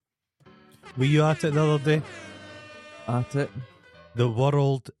Were you at it the other day? At it? The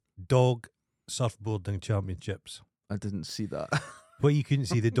World Dog Surfboarding Championships. I didn't see that. What you couldn't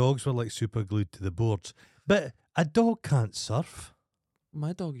see, the dogs were like super glued to the boards. But a dog can't surf.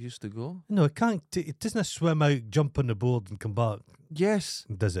 My dog used to go. No, it can't. It doesn't swim out, jump on the board, and come back. Yes.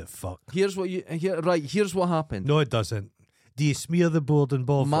 Does it? Fuck. Here's what happened. No, it doesn't. Do you smear the board and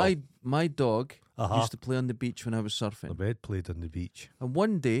ball? My dog Uh-huh. used to play on the beach when I was I surfing. bet played on the beach. And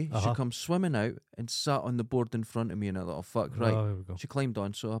one day Uh-huh. she come swimming out and sat on the board in front of me, and I thought, oh, fuck, right. Oh, there we go. She climbed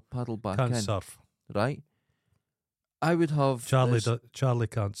on, so I paddled back Can't in. surf. Right? I would have Charlie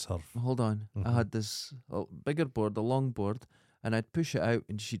can't surf. Hold on. I Mhm. had this bigger board, a long board, and I'd push it out,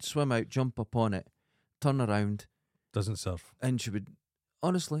 and she'd swim out, jump up on it, turn around, Doesn't surf. and she would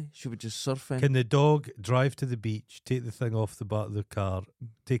just surf in. Can the dog drive to the beach, take the thing off the back of the car,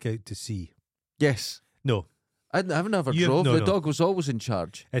 take out to sea? Yes. No. I've never You- drove. no, The no. dog was always in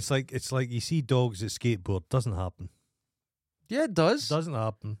charge. It's like you see dogs that skateboard. Doesn't happen. Yeah, it does. Doesn't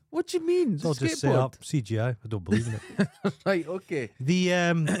happen. What do you mean? It's all just set up CGI. I don't believe in it. Right, okay.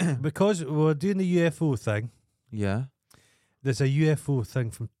 The because we're doing the UFO thing. Yeah. There's a UFO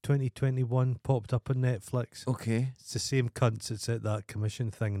thing from 2021 popped up on Netflix. Okay. It's the same cunts that's at that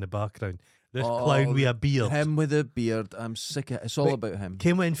commission thing in the background. This Oh, clown with a beard. Him with a beard. I'm sick of it. It's all But about him.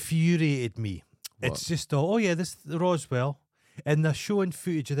 Came what infuriated me. What? It's just oh yeah, this Roswell, and they're showing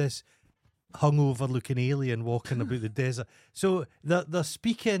footage of this hungover looking alien walking about the desert. So they're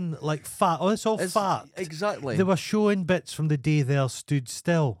speaking like fat. Oh, it's all fat. Exactly. They were showing bits from the day they stood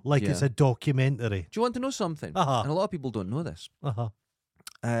still, like it's Yeah. a documentary. Do you want to know something? Uh-huh. And a lot of people don't know this. Uh-huh.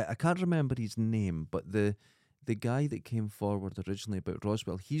 I can't remember his name, but the guy that came forward originally about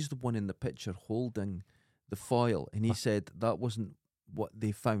Roswell, he's the one in the picture holding the foil, and he said that wasn't what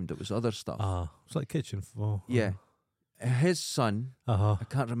they found, it was other stuff. It's like kitchen floor. Yeah. His son, Uh-huh. I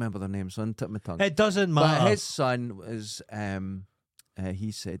can't remember their names, so I tip my tongue. It doesn't matter. But his son was,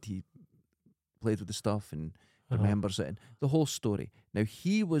 he said he played with the stuff and remembers it, and the whole story. Now,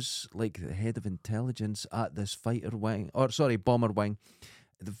 he was like the head of intelligence at this bomber wing,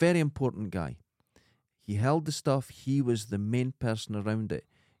 the very important guy. He held the stuff. He was the main person around it.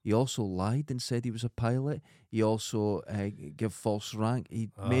 He also lied and said he was a pilot. He also gave false rank. He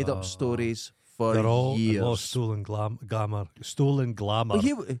made up stories for They're all years. stolen glamour. Stolen glamour.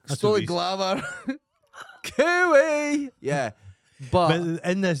 Well, That's stole what a he's- glamour. Kiwi! Yeah. But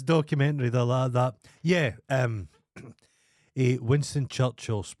in this documentary, they're like that. Yeah, Winston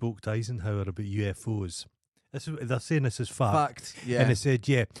Churchill spoke to Eisenhower about UFOs. They're saying this is fact. Yeah. And he said,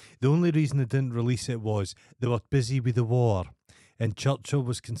 yeah, the only reason they didn't release it was they were busy with the war. And Churchill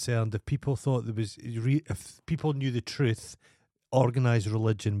was concerned if people thought if people knew the truth, organised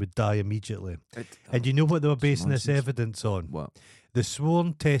religion would die immediately. And you know what they were basing this nonsense. evidence on? What? The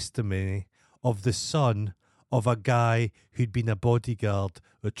sworn testimony of the son of a guy who'd been a bodyguard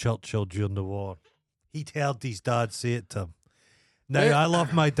with Churchill during the war. He'd heard his dad say it to him. Now, I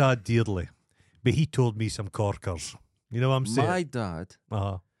love my dad dearly, but he told me some corkers. You know what I'm saying? My dad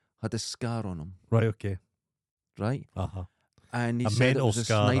Uh-huh. had a scar on him, Right, okay. right? Uh-huh. And he A said it mental was a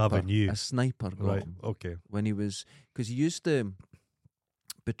scar sniper. having you. A sniper got Right, him okay. when he was... Because he used to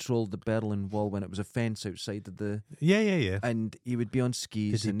patrol the Berlin Wall when it was a fence outside of the... Yeah. And he would be on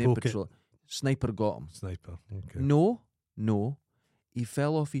skis Did he and they poke it? patrol... Sniper got him. Sniper, okay. No. He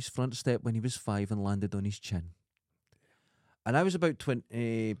fell off his front step when he was 5 and landed on his chin. And I was about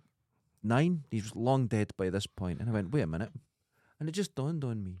 29. He was long dead by this point. And I went, wait a minute. And it just dawned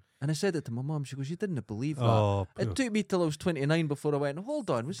on me. And I said it to my mum. She goes, you didn't believe that. Oh, It took me till I was 29 before I went, hold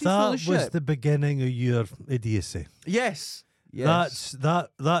on, was he full of that shit? was the beginning of your idiocy. Yes.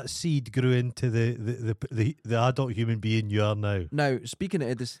 That seed grew into the adult human being you are now. Now, speaking of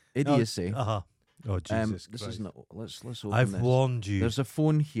idiocy, Uh-huh. Oh, Jesus this Christ. is not... Let's open I've this. warned you. There's a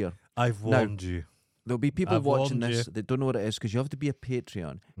phone here. I've warned you. There'll be people I've watching warned this you. that don't know what it is because you have to be a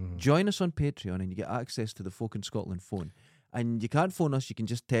Patreon. Join us on Patreon and you get access to the Folk in Scotland phone. And you can't phone us, you can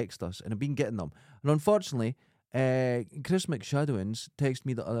just text us. And I've been getting them. And unfortunately, Chris McShadowins texted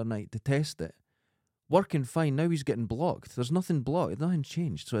me the other night to test it. Working fine. Now he's getting blocked. There's nothing blocked. Nothing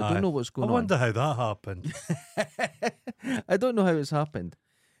changed. So I don't know what's going I wonder how that happened. on. I don't know how it's happened.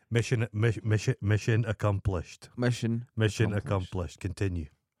 Mission accomplished. Mission Accomplished. Continue.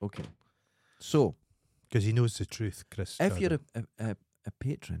 Okay. So, Because he knows the truth, Chris. if you're Chadwick. a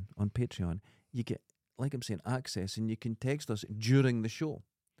patron on Patreon, you get, like I'm saying, access and you can text us during the show.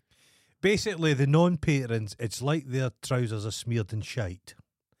 Basically, the non-patrons, it's like their trousers are smeared in shite.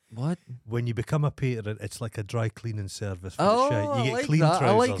 What? When you become a patron, it's like a dry cleaning service for Oh, the shite. You I get like clean that.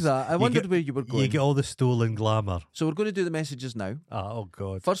 trousers. I like that. I wondered where you were going. You get all the stolen glamour. So we're going to do the messages now. Oh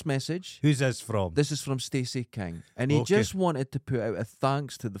God. First message. Who's this from? This is from Stacey King, and he Okay. just wanted to put out a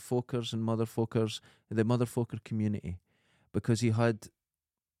thanks to the Folkers and Motherfolkers, the Motherfolker community, because he had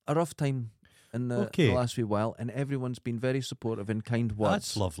a rough time in the last wee while, and everyone's been very supportive and kind words.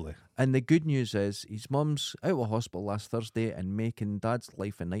 That's lovely. And the good news is his mum's out of hospital last Thursday and making Dad's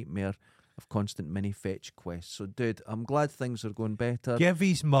life a nightmare of constant mini fetch quests. So, dude, I'm glad things are going better. Give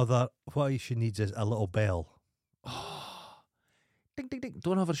his mother what she needs is a little bell. Ding, ding, ding.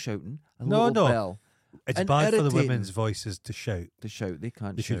 Don't have her shouting. A No, little no. bell. It's And bad for the irritating. women's voices to shout. To shout. They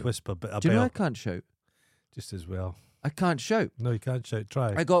can't They shout. should whisper, but a Do you know bell I can't shout? just as well. I can't shout. No, you can't shout.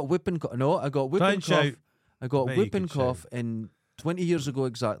 Try. I got whooping cough. No, I got Try whooping and cough. shout. I got Bet you whooping can cough in 20 years ago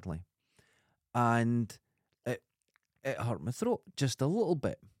exactly. And it hurt my throat just a little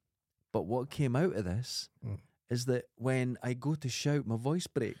bit. But what came out of this is that when I go to shout, my voice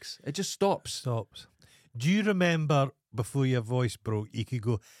breaks. It just stops. Stops. Do you remember before your voice broke, you could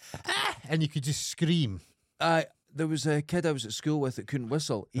go, ah, and you could just scream? There was a kid I was at school with that couldn't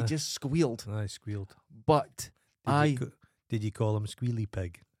whistle. He just squealed. I squealed. But Did you call him Squealy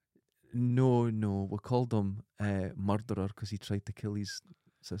Pig? No, we called him murderer because he tried to kill his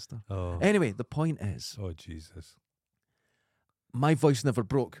sister. Oh. Anyway, the point is, Oh, Jesus. my voice never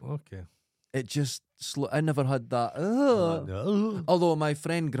broke. Okay. It just I never had that. No. Although my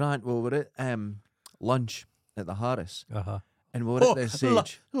friend Grant, we were at lunch at the Harris, Uh-huh. and we were at this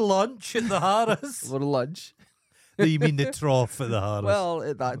age. Lunch at the Harris? We're at lunch. No, you mean the trough at the Harris? Well,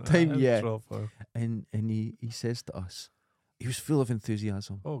 at that time, yeah. Trough, And he says to us, he was full of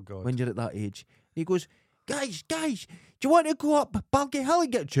enthusiasm oh, God. when you're at that age. He goes, guys, do you want to go up Balgate Hill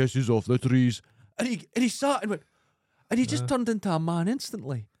and get chestnuts off the trees? And he sat and went, and he just turned into a man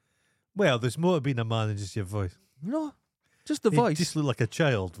instantly. Well, there's more to being a man than just your voice. No, just the He voice. just looked like a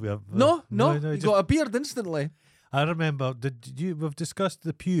child. No, he just- got a beard instantly. I remember, we've discussed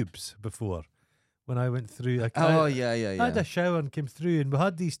the pubes before when I went through. Oh, yeah. I had a shower and came through, and we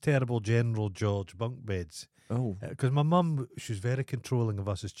had these terrible General George bunk beds. Oh. Because my mum, she was very controlling of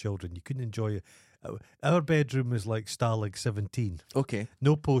us as children. You couldn't enjoy it. Our bedroom was like Stalag 17. Okay.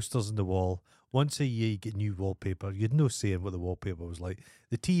 No posters on the wall. Once a year, you get new wallpaper. You had no say in what the wallpaper was like.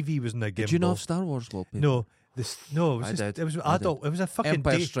 The TV was in a gimbal. Did you not have Star Wars wallpaper? No, it was I just, did. it was I adult. It was a fucking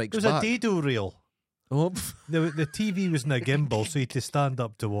Empire it Strikes was Back. a dado reel. Oh, The TV was in a gimbal, so you had to stand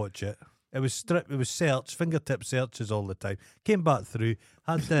up to watch it. It was search, fingertip searches all the time. Came back through,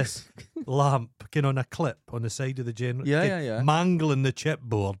 had this lamp on a clip on the side of the general. Yeah. Mangling the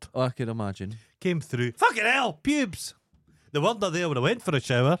chipboard. I can imagine. Came through. Fucking hell, pubes. They weren't there when I went for a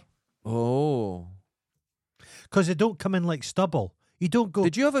shower. Oh. Because they don't come in like stubble. You don't go.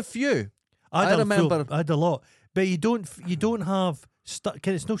 Did you have a few? I I remember- I had a lot. But you don't have,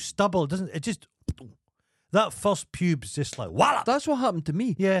 it's no stubble. It just, that first pube's just like, wallop. That's what happened to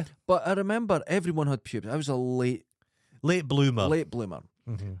me. Yeah. But I remember everyone had pubes. I was a late Late bloomer.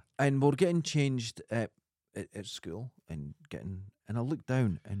 Mm-hmm. And we're getting changed at school and I looked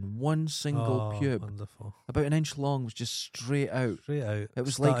down and one single pube, Wonderful. about an inch long, was just straight out. Straight out. It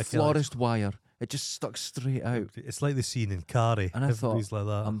was Static like florist wire. It just stuck straight out. It's like the scene in Carrie. And I thought, Everybody's like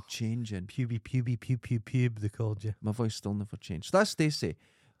that. I'm changing. Pube, they called you. My voice still never changed. So that's Stacey.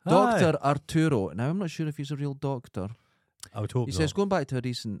 Aye. Dr. Arturo. Now, I'm not sure if he's a real doctor. I would hope He not. says, going back to a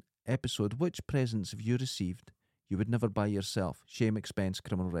recent episode, which presents have you received you would never buy yourself? Shame, expense,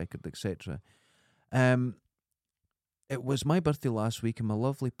 criminal record, etc. It was my birthday last week and my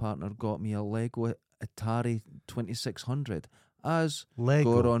lovely partner got me a Lego Atari 2600. As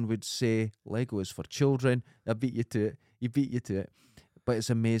Lego. Goron would say, Lego is for children. I beat you to it. You beat you to it. But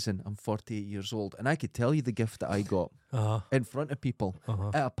it's amazing. I'm 48 years old. And I could tell you the gift that I got in front of people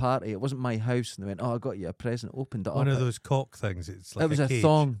at a party. It wasn't my house. And they went, oh, I got you a present. Opened it One up. of those cock things. It's like It was a a cage.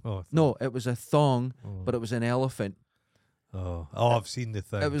 thong. Oh, No, it was a thong, Oh. but it was an elephant. Oh, I've seen the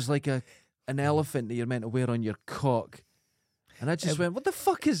thing. It was like an elephant that you're meant to wear on your cock. And I just went, what the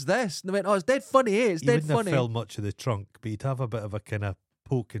fuck is this? And they went, oh, it's dead funny, eh? It's you dead wouldn't funny. have filled much of the trunk, but you'd have a bit of a kind of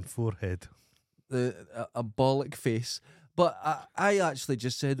poking forehead. A bollock face. But I actually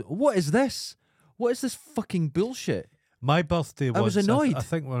just said, what is this? What is this fucking bullshit? My birthday I was once, annoyed. I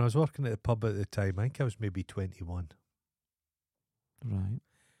think when I was working at the pub at the time, I think I was maybe 21. Right.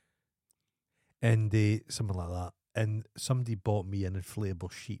 And something like that. And somebody bought me an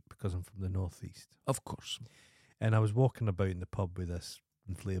inflatable sheep because I'm from the northeast. Of course. And I was walking about in the pub with this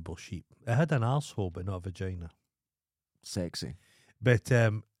inflatable sheep. It had an arsehole, but not a vagina. Sexy. But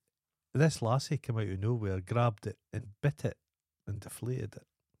this lassie came out of nowhere, grabbed it and bit it and deflated it.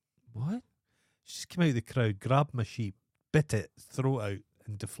 What? She just came out of the crowd, grabbed my sheep, bit it, throat out,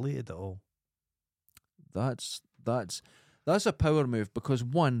 and deflated it all. That's a power move because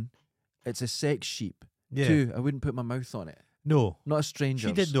one, it's a sex sheep. Yeah. Two, I wouldn't put my mouth on it. No. Not a stranger.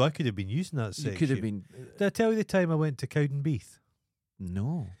 She didn't know I could have been using that You sex could have sheep. been. Did I tell you the time I went to Cowdenbeath?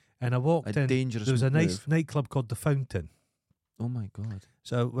 No. And I walked A in. dangerous There was a nice move. nightclub called The Fountain. Oh my God.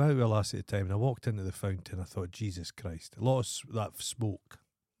 So we were last at the time, and I walked into The Fountain. I thought, Jesus Christ, a lot of that smoke.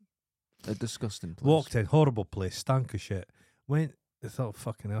 A disgusting place. Walked in, horrible place, stank of shit. Went, I thought,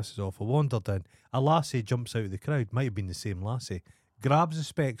 fucking hell, this is awful. Wandered in. A lassie jumps out of the crowd, might have been the same lassie, grabs the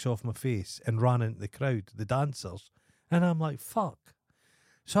specs off my face and ran into the crowd, the dancers. And I'm like, fuck.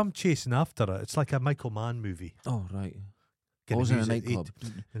 So I'm chasing after her. It's like a Michael Mann movie. Oh, right. I Kinda was in a music,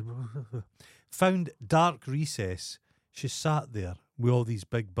 nightclub. Found dark recess. She sat there with all these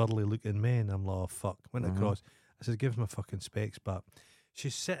big burly looking men. I'm like, oh fuck. Went Uh-huh. across. I said, give us my fucking specs back.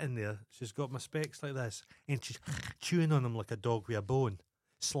 She's sitting there. She's got my specs like this, and she's chewing on them like a dog with a bone.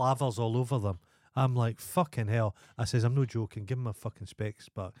 Slavers all over them. I'm like, fucking hell. I says, I'm no joking. Give me my fucking specs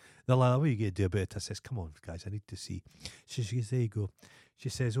back. They're like, what are you going to do about it? I says, come on, guys, I need to see. She says, there you go. She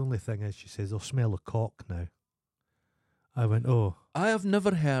says, only thing is, she says, they'll smell of cock now. I went, oh, I have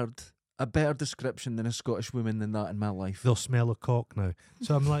never heard a better description than a Scottish woman than that in my life. they'll smell of cock now.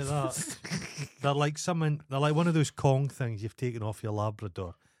 So I'm like that. They're like one of those Kong things you've taken off your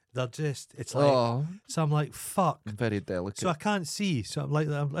Labrador. They're just, it's like, Oh, so I'm like, fuck. very delicate. So I can't see. So I'm like,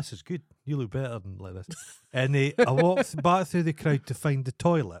 this is good. You look better than like this. And I walked back through the crowd to find the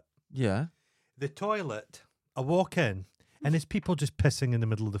toilet. yeah. The toilet, I walk in, and there's people just pissing in the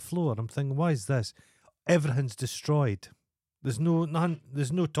middle of the floor. I'm thinking, why is this? Everything's destroyed. There's no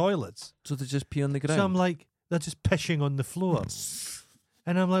toilets. So they just pee on the ground. So I'm like, they're just pissing on the floor.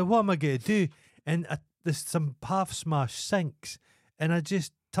 And I'm like, what am I going to do? And there's some half-smashed sinks. And I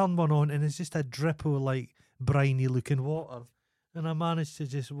just turn one on, and it's just a drip of, like, briny-looking water. And I managed to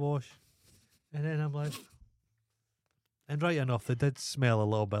just wash. And then I'm like... And right enough, they did smell a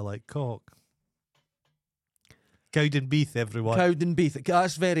little bit like cock. Cowdenbeath, everyone.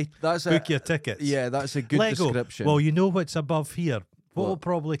 Cowdenbeath. That's Book a, your tickets. yeah, that's a good Lego. description. Well, you know what's above here. What will What?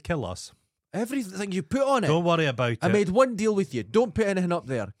 probably kill us? Everything you put on it. Don't worry about I it. made one deal with you. Don't put anything up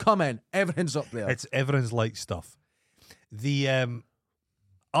there. Come in. Everything's up there. It's everyone's like stuff. The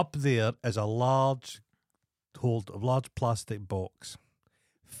up there is a large plastic box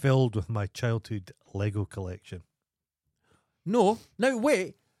filled with my childhood Lego collection. No. Now,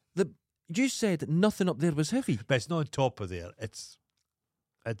 wait. You said nothing up there was heavy. But it's not on top of there. It's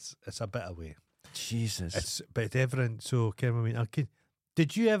a bit away. Jesus. But everyone. So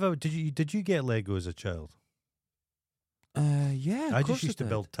did you get Lego as a child? Yeah, I of course just used to did.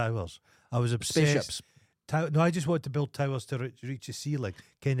 build towers. I was obsessed. Spaceships. No, I just wanted to build towers to reach the ceiling.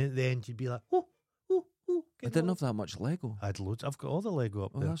 Kind of at the end, you'd be like, oh. I didn't have that much Lego. I had loads. I've got all the Lego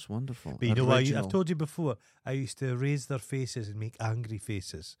up Oh, there. that's wonderful. But you know what? Original. I've told you before, I used to raise their faces and make angry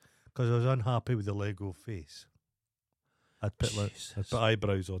faces because I was unhappy with the Lego face. I'd put Jesus.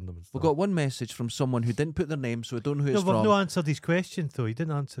 eyebrows on them and stuff. We got one message from someone who didn't put their name, so I don't know who No, it's we've from. not answered his question, though. He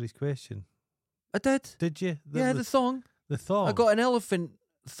didn't answer his question. I did. Did you? The thong. the thong. I got an elephant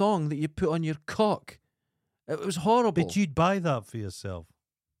thong that you put on your cock. It was horrible. But you'd buy that for yourself.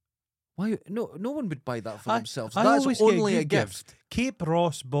 Why? No one would buy that for themselves. I That's always get only a good gift. gifts. Cape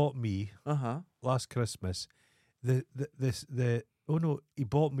Ross bought me Uh-huh. last Christmas. He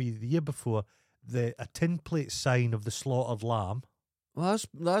bought me the year before a tin plate sign of the slaughtered lamb. Well,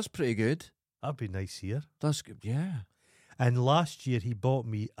 that's pretty good. That'd be nice here. That's good. Yeah. And last year he bought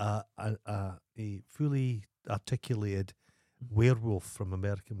me a fully articulated werewolf from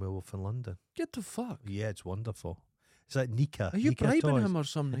American Werewolf in London. Get the fuck. Yeah, it's wonderful. It's like Nika. Are you Nika bribing toys. him or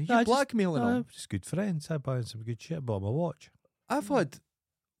something? Are you No, I just- blackmailing him? Just good friends. I bought him some good shit. I bought him a watch. I've had.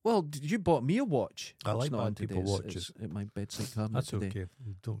 Well, you bought me a watch. I like It's not buying on today, people it's watches. at my bedside cabinet That's today. okay.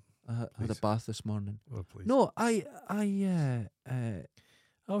 Don't. I had a Please. bath this morning. Oh, please. No, I I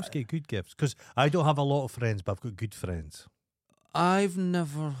always get good gifts because I don't have a lot of friends, but I've got good friends. I've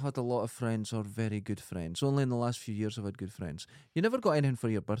never had a lot of friends or very good friends. Only in the last few years I've had good friends. You never got anything for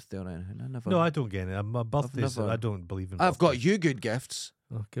your birthday or anything? I never. No, I don't get it. My birthdays, never- I don't believe in. I've got birthdays. you good gifts.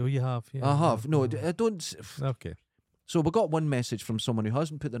 Okay, well, you have. Yeah, I have. No, yeah. I don't. Okay. So we got one message from someone who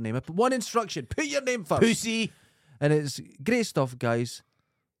hasn't put their name up. One instruction: put your name first. Pussy. And it's great stuff, guys.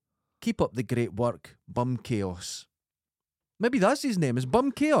 Keep up the great work, Bum Chaos. Maybe that's his name. Is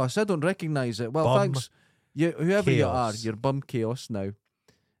Bum Chaos? I don't recognise it. Well, Bum thanks. You, whoever you are, Chaos. you're Bum Chaos now.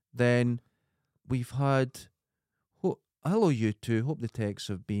 Then we've had Hello, you two. Hope the texts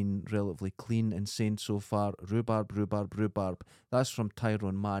have been relatively clean and sane so far. Rhubarb, rhubarb, rhubarb. That's from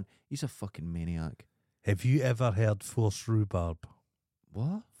Tyrone Mann. He's a fucking maniac. Have you ever heard forced rhubarb?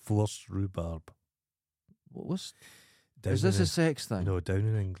 What? Forced rhubarb. What's... Down Is this in a sex thing? No, down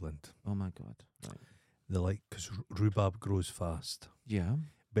in England. Oh, my God. Right. They're like, because rhubarb grows fast, Yeah.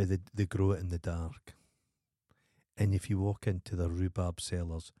 but they grow it in the dark. And if you walk into the rhubarb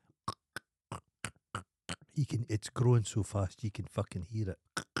cellars, it's growing so fast you can fucking hear it.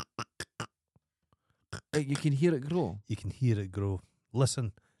 You can hear it grow. You can hear it grow.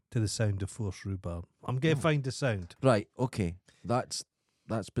 Listen to the sound of forced rhubarb. I'm going to find the sound. Right, okay. That's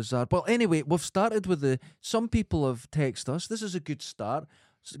bizarre. Well, anyway, we've started with some people have texted us. This is a good start.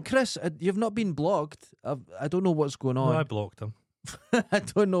 Chris, you've not been blocked. I don't know what's going on. No, I blocked him. I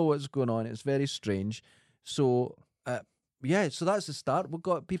don't know what's going on. It's very strange. So, yeah, so that's the start. We've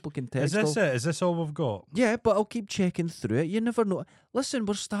got people can text. Is this it? Is this all we've got? Yeah, but I'll keep checking through it. You never know. Listen,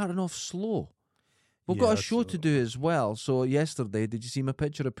 we're starting off slow. We've Yeah, got a that's show to do as well. So yesterday, did you see my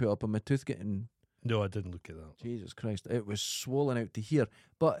picture I put up of my tooth getting... No, I didn't look at that. Jesus Christ, it was swollen out to here.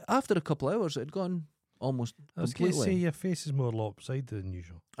 But after a couple of hours, it had gone almost I was going to say completely. your face is more lopsided than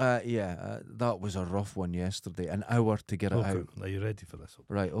usual. That was a rough one yesterday. An hour to get it out. Okay, are you ready for this one?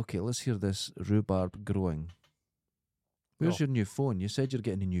 Right, okay, let's hear this rhubarb growing. Where's your new phone? You said you're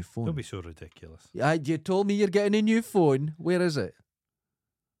getting a new phone. Don't be so ridiculous. You told me you're getting a new phone. Where is it?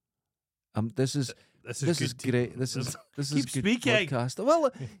 This is great. This is Keep good speaking. podcast.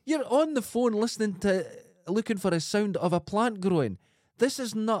 Well, you're on the phone looking for a sound of a plant growing. This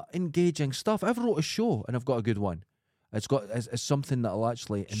is not engaging stuff. I've wrote a show and I've got a good one. It's something that'll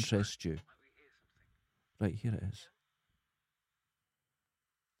actually interest you. Right, here it is.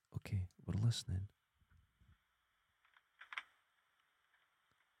 Okay, we're listening.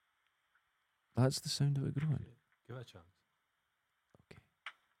 That's the sound of it growing. Give it a chance. Okay.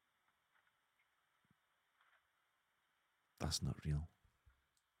 That's not real.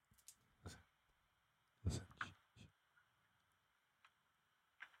 Listen.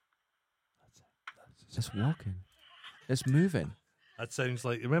 It's walking. It's moving. That sounds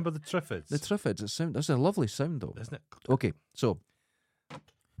like, remember the Triffids? The Triffids. That's a lovely sound though. Isn't it? Okay, so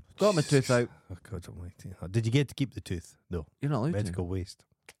got my tooth out. Oh God almighty. Did you get to keep the tooth? No. You're not allowed Medical waste.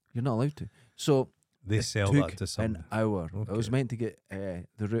 You're not allowed to. So They it sell took that to some. an hour. I was Okay. meant to get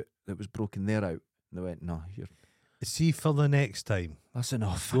the root that was broken there out. And they went, no, here. See, for the next time, That's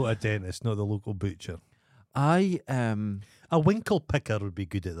enough. go to a dentist, not the local butcher. A winkle picker would be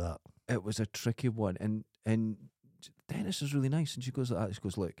good at that. it was a tricky one, and dentist is really nice, and she goes like that. She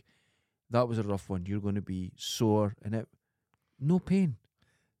goes, look, that was a rough one. You're going to be sore, and no pain,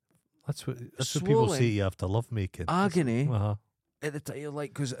 That's what people Swollen. say you have to love making. agony. Uh-huh. At the time,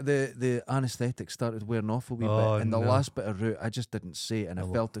 like, because the anaesthetic started wearing off a wee Oh, bit, and the no. last bit of root, I just didn't say it, and I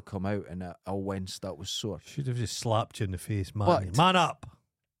Oh. felt it come out, and I winced. That was sore. Should have just slapped you in the face, man. But- Man up!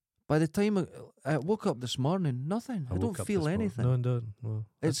 By the time I woke up this morning, nothing. I don't woke up feel this morning. anything. No. Well,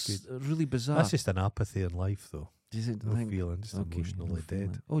 that's It's good. really bizarre. That's just an apathy in life, though. Do you No think- feeling, just okay, emotionally no dead.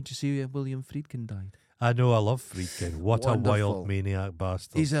 feeling. Oh, did you see William Friedkin died? I know, I love Friedkin. What a Wonderful. wild maniac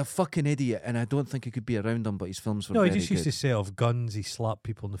bastard. He's a fucking idiot, and I don't think I could be around him. But his films were no, he very just used to good. set off guns. He slapped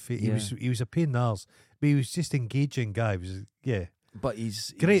people in the face. Yeah. He was a pain in the arse, but he was just engaging guy. He was, yeah, But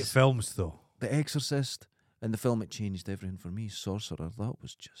he's great films though. The Exorcist, and the film it changed everything for me. Sorcerer, that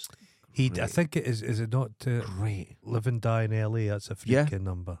was just I great. think it is. Is it not great. Live and Die in L.A.? That's a Yeah. Friedkin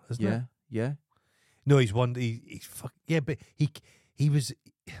number, isn't Yeah, it? yeah. No, he's one. He's fuck. Yeah, but he was.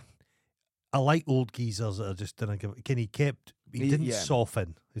 I like old geezers that are just didn't give. He didn't Yeah.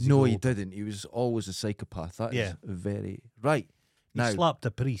 soften. as No, grew he older. didn't. He was always a psychopath. That is Yeah. very right. He Now slapped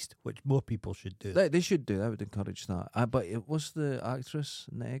a priest, which more people should do. they should do. I would encourage that. But it was the actress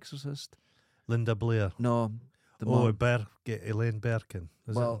in The Exorcist. Linda Blair. No, the Oh, mom. Elaine Birkin.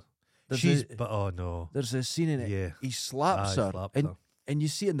 Is Well, it? there's She's. a, But oh no. there's a scene in it. Yeah. He slaps Aye, her, slapped and her. and you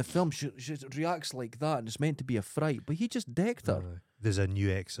see it in the film. She reacts like that, and it's meant to be a fright, but he just decked her. Aye. There's a new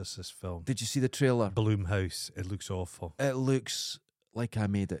Exorcist film. Did you see the trailer? Bloomhouse. It looks awful, It looks like I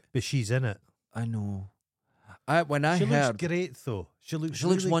made it. but she's in it. I know. When I she heard looks great though. She looks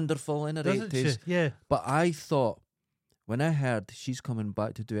looks really, wonderful in her doesn't 80s. she? Yeah. But I thought, when I heard she's coming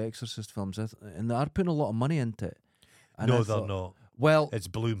back to do Exorcist films, and they're putting a lot of money into it. And No, I they're thought, not. Well, It's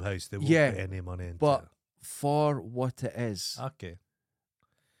Bloomhouse. They won't Yeah, put any money into but it. for what it is, Okay.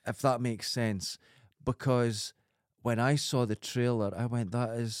 if that makes sense, because when I saw the trailer, I went,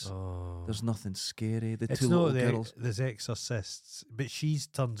 "That is." Oh. There's nothing scary. The It's two not little girls. there's exorcists, but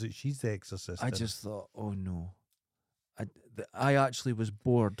turns out she's the exorcist. I in it. just thought, oh no. I actually was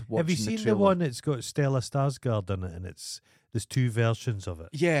bored watching Have you the seen the trailer. one that's got Stella Skarsgård in it, and there's two versions of it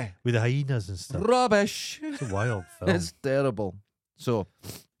Yeah. with the hyenas and stuff. Rubbish. It's a wild film. It's terrible. So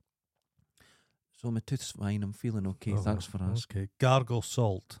my tooth's fine. I'm feeling okay. Oh, Thanks for asking. Okay, gargle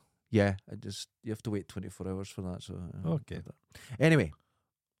salt. Yeah, you have to wait 24 hours for that. So Okay. Anyway,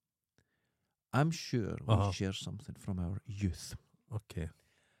 I'm sure we Uh-huh. share something from our youth. Okay,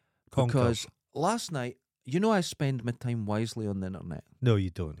 Because last night, I spend my time wisely on the internet, no, you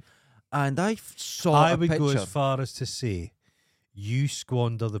don't. and I saw I a would picture. go as far as to say you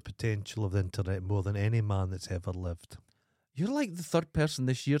squander the potential of the internet more than any man that's ever lived. You're like the third person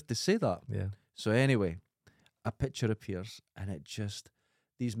this year to say that. Yeah. So anyway, a picture appears, and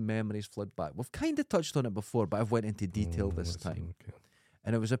these memories flood back. We've kind of touched on it before, but I've went into detail this time. Okay.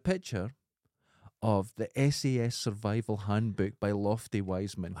 And it was a picture of the SAS Survival Handbook by Lofty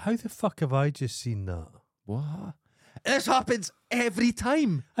Wiseman. How the fuck have I just seen that? What? This happens every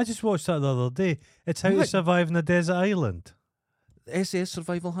time. I just watched that the other day. It's how to What? survive in a desert island. The SAS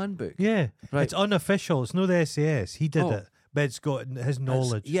Survival Handbook. Yeah. Right. It's unofficial. It's not the SAS. He did Oh. it. But it's got his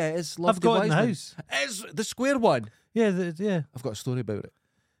knowledge. It's I've Lofty got it in the Wiseman. house. It's the square one. Yeah, yeah. I've got a story about it.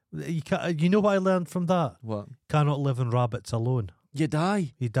 You know what I learned from that? What? Cannot live in rabbits alone. You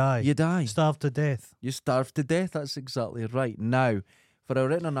die. You die. You die. Starve to death. You starve to death. That's exactly right. Now, for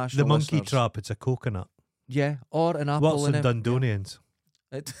our international The monkey listeners, trap, it's a coconut. Yeah, or an apple. Watson and Dundonians.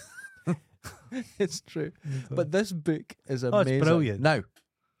 It, it's true. But this book is it's amazing. brilliant. Now,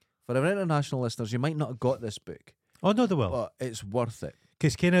 for our international listeners, you might not have got this book, Oh, no, they will. but it's worth it.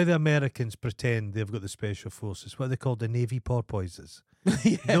 Because can how the Americans pretend they've got the special forces? What are they called? The Navy porpoises.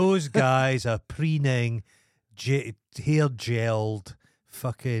 Yeah. Those guys are preening, hair gelled,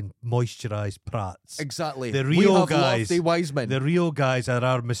 fucking moisturised prats. Exactly. The we real have guys- Lofty Wiseman. The real guys are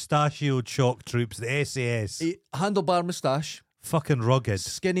our mustachioed shock troops, the SAS. Handlebar moustache, Fucking rugged.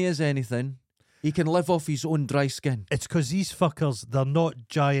 skinny as anything. He can live off his own dry skin. It's because these fuckers, they're not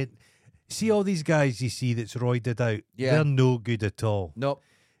giant. See all these guys you see that's roided out? Yeah. They're no good at all. Nope.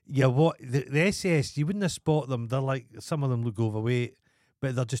 Yeah, what? The SAS, you wouldn't have spot them. They're like, some of them look overweight,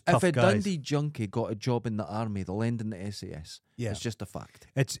 but they're just tough If a guys. Dundee junkie got a job in the army, they'll end in the SAS. Yeah. It's just a fact.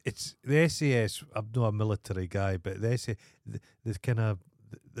 It's the SAS. I'm not a military guy, but the SAS, the kind of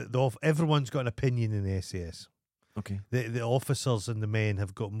everyone's got an opinion in the SAS. Okay. The officers and the men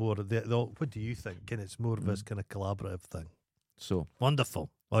have got more. What do you think? And it's more of this kind of collaborative thing. So Wonderful.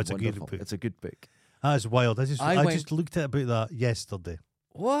 Oh, it's wonderful. a good book. It's a good book. That's wild. I I went- just looked at about that yesterday.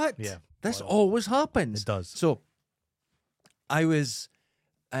 What? Yeah, This wild. always happens. It does. So, I was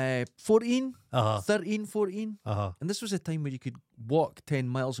 14, Uh huh. 13, 14, Uh huh. and this was a time where you could walk 10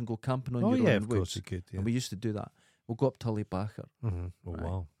 miles and go camping on Oh your yeah, own of course woods. you could. Yeah. And we used to do that. We'll go up Tully Bacher, Mm-hmm. Oh Right.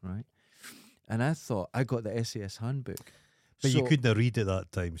 wow. right? And I thought I got the SAS handbook. But So- you couldn't read at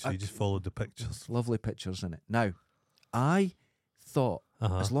that time, so I you just followed the pictures. Lovely pictures in it. Now, I thought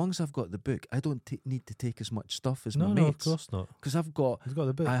Uh-huh. as long as I've got the book, I don't need to take as much stuff as No, my no, of mates. course not. Because I've got, You've got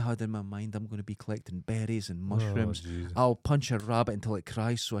the book. I had in my mind I'm going to be collecting berries and Oh, mushrooms. Jesus. I'll punch a rabbit until it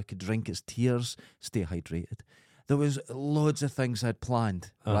cries so I could drink its tears, stay hydrated. There was loads of things I'd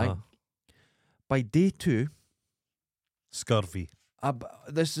planned, right? Uh-huh. By day 2, Scurvy.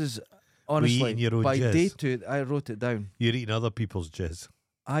 this is honestly, eating your own by jizz? day 2, I wrote it down. You're eating other people's jizz.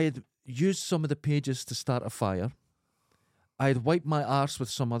 I had used some of the pages to start a fire. I had wiped my arse with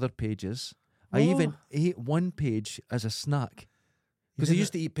some other pages. I even ate one page as a snack. Because I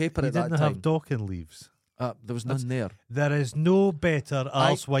used to eat paper You at that didn't time. have docking leaves. There was none there. There is no better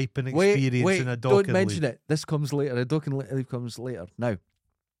arse wiping experience Wait, than a docking don't mention leaf. it. This comes later. A docking leaf comes later. Now,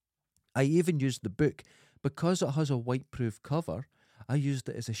 I even used the book. Because it has a white-proof cover, I used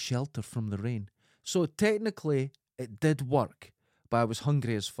it as a shelter from the rain. So technically, it did work, but I was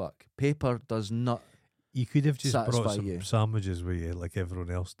hungry as fuck. Paper does not... You could have just Satisfy brought some you. sandwiches with you like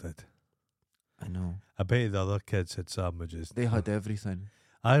everyone else did. I know. I bet the other kids had sandwiches. They had everything.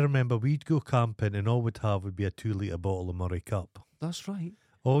 I remember we'd go camping and all we'd have would be a 2-litre bottle of Murray Cup. That's right.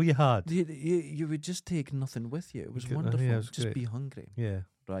 All you had. You would just take nothing with you. It was Okay, wonderful. yeah, it was just great. be hungry. Yeah.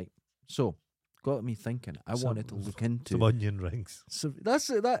 Right. So, got me thinking. I wanted to look into... Some onion rings. So that's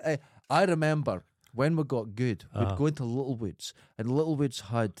that. I remember when we got good, we'd Uh-huh. go into Little Woods, and Little Woods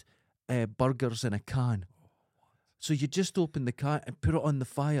had burgers in a can. So you just open the can and put it on the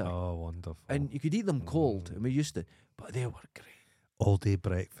fire, Oh, wonderful. and you could eat them cold. And we used to, but they were great. All day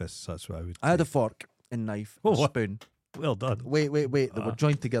breakfasts, that's what I would I had a take. fork and knife, Oh, and what? spoon. Well done. Wait. They were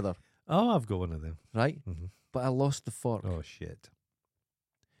joined together, Oh, I've got one of them. right? Mm-hmm. But I lost the fork. Oh, shit.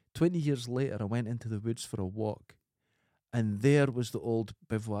 20 years later, I went into the woods for a walk, and there was the old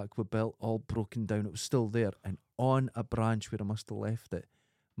bivouac we built, all broken down. It was still there, and on a branch where I must have left it.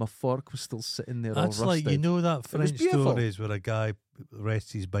 My fork was still sitting there That's all rusted. like, you know that French beautiful. stories where a guy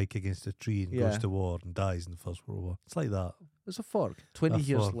rests his bike against a tree and Yeah. goes to war and dies in the First World War. It's like that. It was a fork 20 A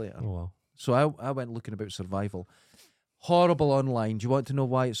years fork. later. Oh, well. So I went looking about survival. Horrible online. Do you want to know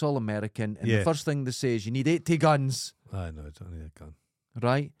why? It's all American. And Yeah. the first thing they say is you need 80 guns, I know, I don't need a gun.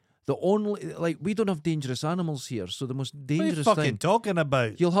 right? The only, like, we don't have dangerous animals here. So the most What are you dangerous fucking thing, talking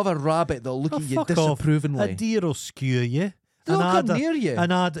about? you'll have a rabbit that'll look Oh, at you fuck off. disapprovingly. A deer will skew you. They'll An come adder- near you.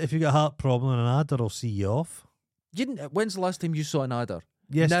 If you got a heart problem, an adder will see you off. You didn't, when's the last time you saw an adder?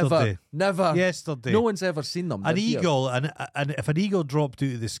 Yesterday. Never. Yesterday. No one's ever seen them. An They're here. eagle, and if an eagle dropped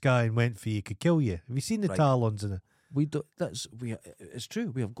out of the sky and went for you, it could kill you. Have you seen the Right. talons in it? We do. It's true.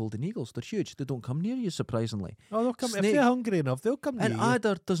 We have golden eagles. They're huge. They don't come near you. Surprisingly, Oh, they'll come if Snake. they're hungry enough. They'll come near an you.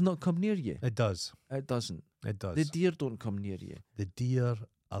 adder does not come near you. It does. It doesn't. It does. The deer don't come near you. The deer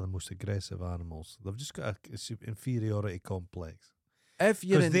are the most aggressive animals. They've just got a inferiority complex If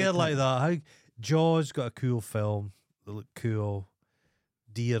you're because in they're the like that. How Jaws got a cool film. They look cool.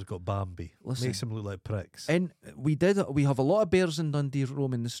 Deer got Bambi. Listen. Makes them look like pricks. And we have a lot of bears in Dundee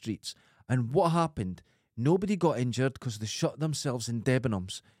roaming the streets. And what happened? Nobody got injured because they shot themselves in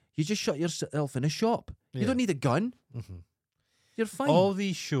Debenhams. You just shut yourself in a shop. You Yeah. don't need a gun. Mhm. You're fine. All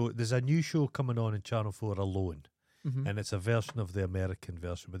these shows. There's a new show coming on in Channel 4 Alone. Mhm. And it's a version of the American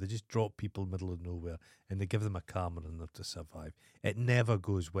version where they just drop people in the middle of nowhere and they give them a camera and they're to survive. It never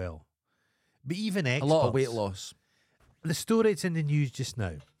goes well. But even A experts, lot of weight loss. the story that's in the news just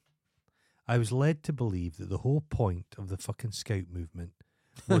now, I was led to believe that the whole point of the fucking scout movement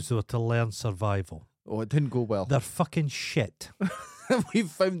was they were to learn survival. Oh, it didn't go well. They're fucking shit. We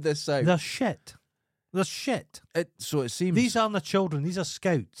found this out. They're shit. They're shit. So it seems. These aren't the children. These are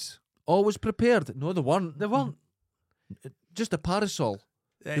scouts. always prepared. No, they weren't. They weren't. Just a parasol.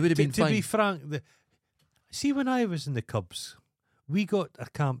 They would have been to be fine. frank, see, when I was in the Cubs, we got a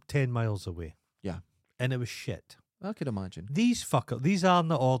camp 10 miles away. Yeah. And it was shit. I could imagine. These aren't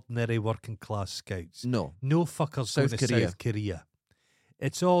the ordinary working class scouts. No. No fuckers South going to Korea. South Korea.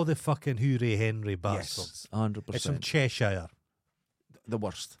 It's all the fucking Hooray Henry bastards. Yes, 100%. It's from Cheshire. The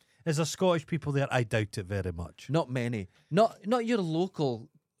worst. Is there Scottish people there? I doubt it very much. Not many. Not your local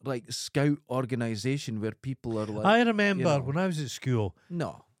like scout organisation where people are like. I remember you know. when I was at school,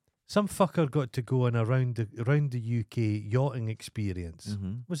 No. some fucker got to go on around the UK yachting experience.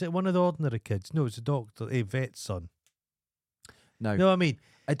 Mm-hmm. Was it one of the ordinary kids? No, it was a doctor, a vet's son. Now, No, I mean,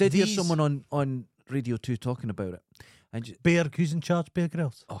 I did hear these- someone on Radio 2 talking about it. And who's in charge? Bear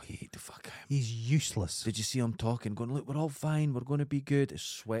Grylls. oh, he hate the fuck out of him. He's useless. Did you see him talking, going, look, we're all fine, we're going to be good. He's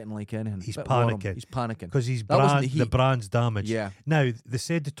sweating like anything. He's Bit warm. panicking. He's panicking. Because he's That wasn't the the heat. brand's damaged. Yeah. Now, they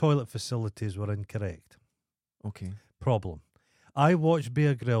said the toilet facilities were incorrect. Okay. Problem. I watched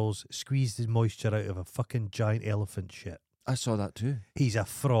Bear Grylls squeeze the moisture out of a fucking giant elephant shit. I saw that too. He's a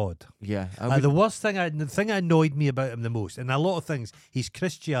fraud. Yeah. The thing that annoyed me about him the most, and a lot of things, he's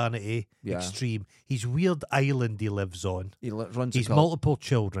Christianity Yeah. extreme. He's weird island he lives on. he runs He's a cult. multiple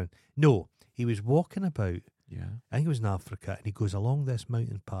children. No, he was walking about. Yeah. I think it was in Africa, and he goes along this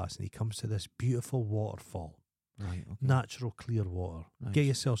mountain pass, and he comes to this beautiful waterfall, Right. Okay. natural clear water. Nice. Get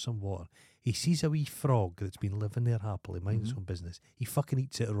yourself some water. He sees a wee frog that's been living there happily, minding its Mhm. own business. He fucking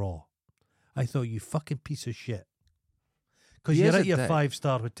eats it raw. I thought, you fucking piece of shit. Because He you're is at a your dick.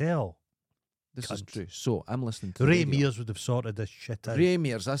 5-star hotel. This is Cunt. true. So I'm listening to Ray the radio. Mears would have sorted this shit out. Ray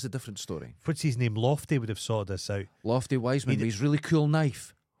Mears, that's a different story. What's his name? Lofty would have sorted this out. Lofty Wiseman He'd- with his really cool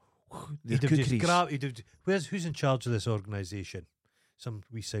knife. The He'd have just cookies. grabbed. Who's in charge of this organisation? Some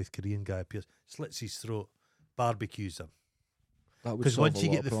wee South Korean guy appears, slits his throat, barbecues him. That would Because solve once a you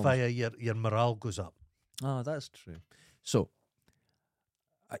lot get of the problems. fire, your morale goes up. Ah, that's true. So,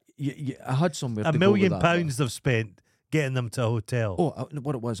 I had somewhere £1 to million go with that, pounds they've spent getting them to a hotel. Oh,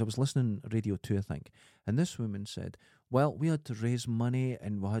 what it was, I was listening to Radio 2, I think, and this woman said, well, we had to raise money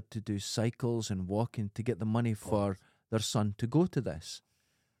and we had to do cycles and walking to get the money for their son to go to this.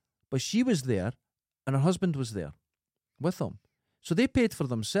 But she was there and her husband was there with them. So they paid for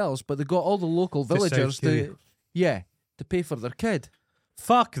themselves, but they got all the local To South villagers Korea. to pay for their kid.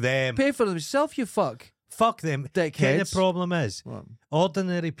 Fuck them. Pay for themselves, you fuck. Fuck them. Dickheads. Get the problem is, Well,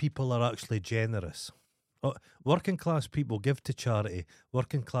 ordinary people are actually generous. Working class people give to charity.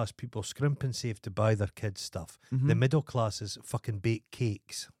 Working class people scrimp and save to buy their kids stuff. mhm. The middle classes fucking bake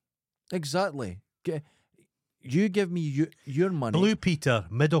cakes. Exactly. You give me your money. Blue Peter,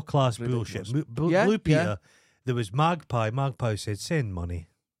 middle class Ridiculous. bullshit. Yeah, Blue yeah. Peter, there was Magpie. Magpie said, send money.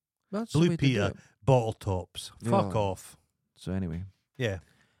 That's the Blue way to do Peter, it. bottle tops. Fuck Yeah. off. So anyway, Yeah,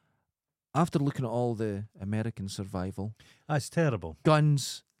 after looking at all the American survival, that's terrible.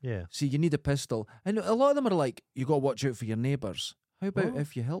 guns, Yeah. See, you need a pistol. And a lot of them are like, you got to watch out for your neighbours. How about Oh.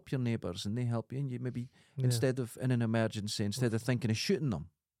 if you help your neighbours and they help you, and you maybe, Yeah. instead of in an emergency, instead of thinking of shooting them.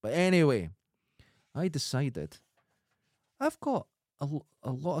 But anyway, I decided I've got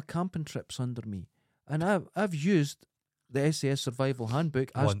a lot of camping trips under me, and I've used the SAS Survival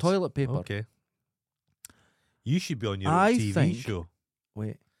Handbook as Once. toilet paper. Okay. You should be on your I own TV think- show.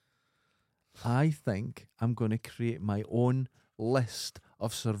 Wait. I think I'm going to create my own list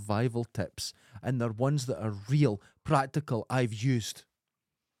of survival tips, and they're ones that are real, practical, I've used.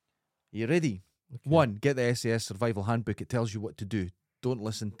 You ready? Okay. 1, get the SAS Survival Handbook. It tells you what to do. Don't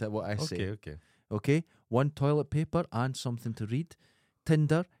listen to what I say. Okay. Okay? 1, toilet paper and something to read.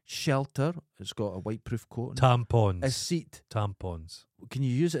 Tinder, shelter. It's got a white-proof coat. Tampons. A seat. Tampons. Can you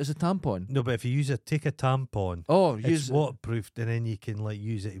use it as a tampon? No, but if you take a tampon, Oh, it's use. waterproof, and then you can like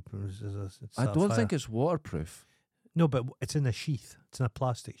use it as a I don't think it's waterproof. No, but it's in a sheath. It's in a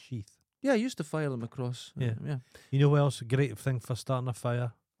plastic sheath. Yeah, I used to fire them across. Yeah. Yeah. You know what else? A great thing for starting a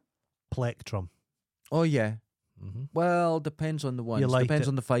fire? Plectrum. Oh, yeah. Mm-hmm. Well, depends on the ones. light Depends it.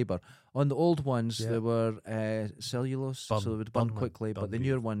 on the fibre. On the old ones, Yeah. they were cellulose, Burn- so they would burn burn quickly. burn But the brief.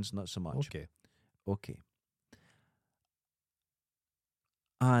 newer ones, not so much. Okay. Okay.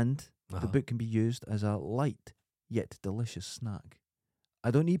 And the Uh-huh. book can be used as a light yet delicious snack.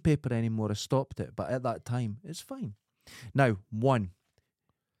 I don't eat paper anymore. I stopped it, but at that time, it's fine. Now, 1.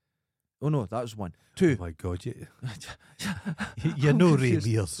 Oh no, that was 1. 2. Oh my God, you're no Ray confused.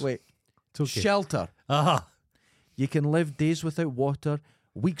 Mears. Wait. It's okay. Shelter. Ah, You can live days without water,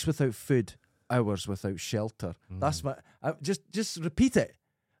 weeks without food, hours without shelter. That's my. Just repeat it.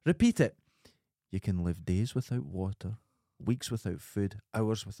 Repeat it. You can live days without water, weeks without food,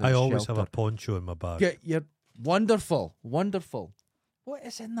 hours without I shelter. always have a poncho in my bag. You're wonderful, wonderful. What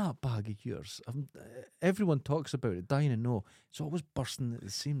is in that bag of yours? Everyone talks about it, dying to know. It's always bursting at the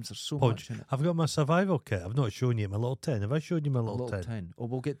seams. There's so much Poncho. in it. I've got my survival kit. I've not shown you my little tin. Have I showed you my A little, little tin? 10. Oh,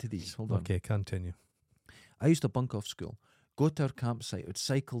 we'll get to these. Hold on. Okay, continue. I used to bunk off school, go to our campsite, would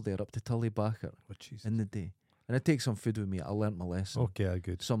cycle there up to Tullybacher Oh, Jesus. in the day. And I'd take some food with me. I learnt my lesson. Okay,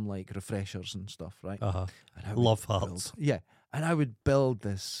 good. Some like refreshers and stuff, right? Uh-huh. And I would Love build- hearts. Yeah. And I would build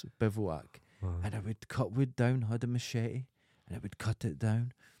this bivouac. Uh-huh. And I would cut wood down, had a machete, and I would cut it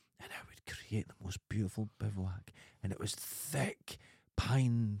down, and I would create the most beautiful bivouac. And it was thick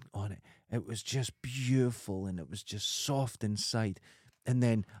pine on it. It was just beautiful, and it was just soft inside. And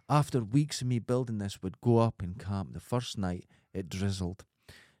then after weeks of me building this, we'd go up and camp. The first night, it drizzled.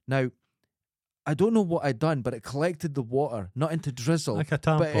 Now, I don't know what I'd done, but it collected the water, not into drizzle, Like a but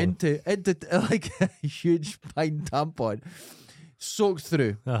tampon. into like a huge pine tampon, soaked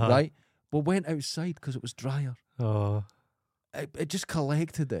through, Uh-huh. right? Well, went outside because it was drier. Oh, It just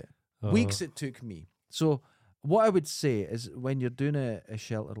collected it. oh. Weeks it took me. So what I would say is when you're doing a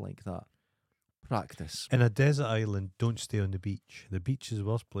shelter like that, practice. In a desert island, don't stay on the beach. The beach is the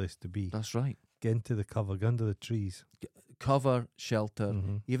worst place to be. That's right. Get into the cover, get under the trees. Cover, shelter,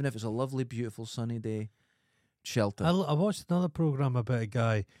 Mhm. even if it's a lovely, beautiful, sunny day, shelter. I watched another program about a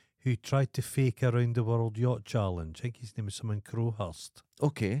guy who tried to fake a round the world yacht challenge. I think his name is someone Crowhurst.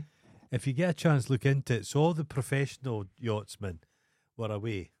 Okay. If you get a chance, look into it. So all the professional yachtsmen were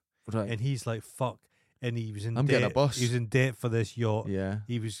away, Right. and he's like, "Fuck!" And he was in I'm debt. getting a bus. He was in debt for this yacht. Yeah.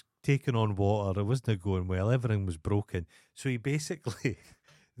 He was taking on water. It wasn't going well. Everything was broken. So he basically,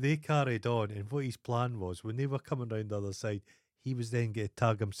 they carried on, and what his plan was, when they were coming round the other side, he was then going to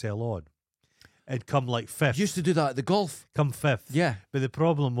tag himself on and come like fifth. Used to do that at the golf. Come fifth. Yeah. But the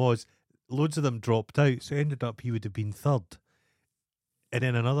problem was, loads of them dropped out, so it ended up he would have been third. And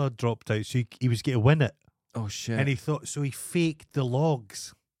then another dropped out, so he was going to win it. Oh shit. And he thought, so he faked the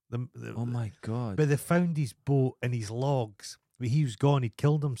logs. Oh my god. But they found his boat and his logs. But he was gone. He'd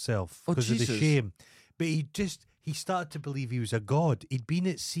killed himself Oh, because of the Jesus. shame. But he started to believe he was a god. He'd been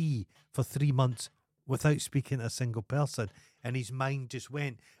at sea for 3 months without speaking to a single person, and his mind just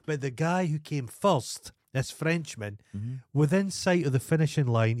went. But the guy who came first, this Frenchman, Mhm. within sight of the finishing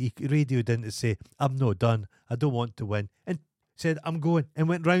line, he radioed in to say, "I'm not done. I don't want to win," and said, "I'm going," and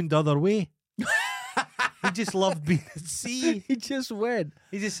went round the other way. He just loved being at sea. He just went.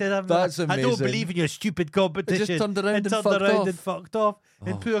 He just said, That's I don't amazing. believe in your stupid competition." turned around and turned fucked around off. and fucked off. Oh,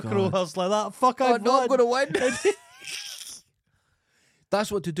 And poor God. Crowhurst like that. Fuck, Oh I've no, I'm won. going to win.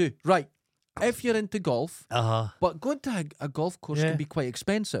 That's what to do. Right. If you're into golf, but going to a golf course Yeah. can be quite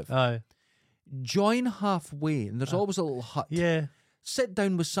expensive. Aye. Join halfway, and there's always a little hut. Yeah. Sit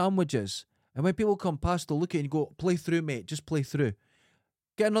down with sandwiches, and when people come past, they'll look at you and go, "Play through, mate. Just play through."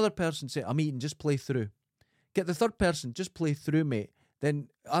 Get another person, say, "I'm eating. Just play through." Get the third person, "Just play through, mate." Then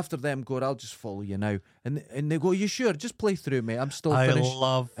after them go, I'll just follow you now. And they go, you sure? Just play through, mate. I'm still I finished.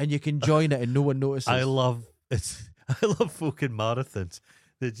 love And you can join it and no one notices. I love folk in marathons.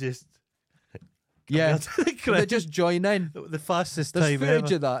 They just Yeah. the They just join in. the fastest There's time footage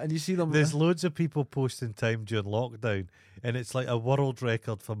ever. of that, and you see them. There's loads of people posting time during lockdown, and it's like a world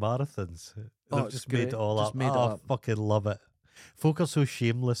record for marathons. Oh, They've it's just made great. it all Just up. made it Oh, up. I fucking love it. Folk are so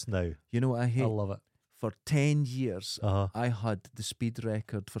shameless now. You know what I hate? I love it. For 10 years, Uh-huh. I had the speed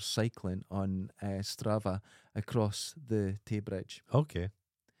record for cycling on Strava across the Tay Bridge. Okay.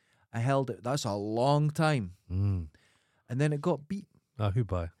 I held it. That's a long time. Mm. And then it got beat. Who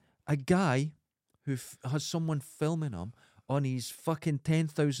by? A guy who has someone filming him on his fucking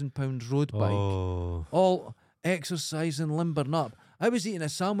 £10,000 road bike, Oh. all exercising, limbering up. I was eating a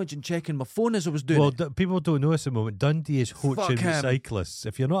sandwich and checking my phone as I was doing Well, it. people don't know us at the moment. Dundee is Fuck hoaching with him. cyclists.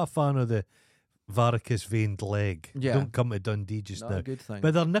 If you're not a fan of the varicose veined leg, Yeah. don't come to Dundee just Not now. a good thing.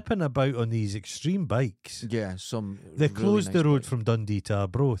 But they're nipping about on these extreme bikes. Yeah, some. They really closed nice the road bike. from Dundee to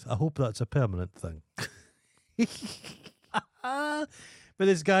Arbroath. I hope that's a permanent thing. But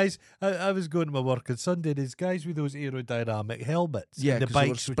there's guys, I was going to my work on Sunday, there's guys with those aerodynamic helmets. Yeah, and the 'cause they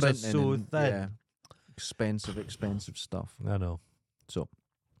were bikes which are sprinting so and- thin. Yeah, expensive stuff. I know. So,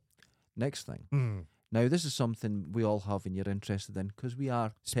 next thing. Mm. Now, this is something we all have and you're interested in because we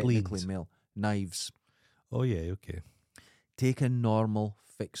are technically Spleens. male. Knives. Oh, yeah, okay. Take a normal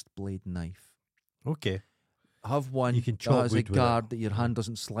fixed blade knife. Okay. Have one You can that chop has a wood with it. guard that your hand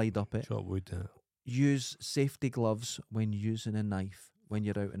doesn't slide up it. Chop wood. Use safety gloves when using a knife when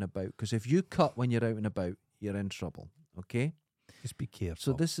you're out and about. Because if you cut when you're out and about, you're in trouble. Okay? Just be careful.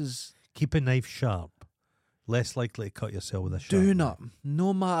 So this is... Keep a knife sharp. Less likely to cut yourself with a sharp Do knife. not,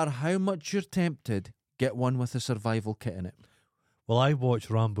 no matter how much you're tempted, get one with a survival kit in it. Well, I watched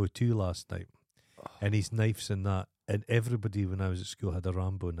Rambo 2 last night, and his knife's in that, and everybody when I was at school had a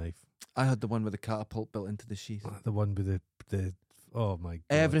Rambo knife. I had the one with the catapult built into the sheath. The one with the oh my god.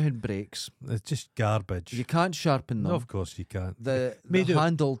 Everything breaks. It's just garbage. You can't sharpen them. No, of course you can't. The Made it-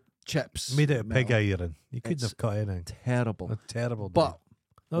 handle chips. Made it a pig metal. iron. You couldn't It's have cut anything. Terrible. A terrible But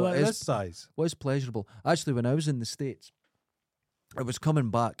no, what that is- is size. was pleasurable. Actually, when I was in the States, I was coming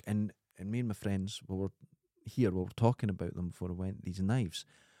back and me and my friends we were talking about them before I went, these knives.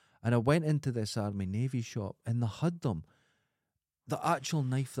 And I went into this Army Navy shop and they had them. The actual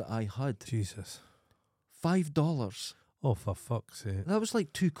knife that I had, Jesus. $5. Oh, for fuck's sake. That was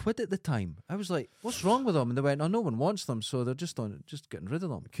like £2 at the time. I was like, what's wrong with them? And they went, oh, no one wants them, so they're just getting rid of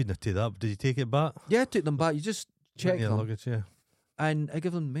them. Couldn't have taken that. Did you take it back? Yeah, I took them back. You just check Yeah, them. luggage, yeah. And I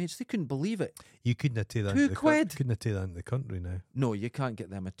give them mates. They couldn't believe it. You couldn't have taken that. £2. into the couldn't have taken that into the country now. No, you can't get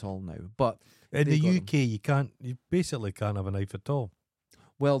them at all now. But In they the got UK, you can't. You basically can't have a knife at all.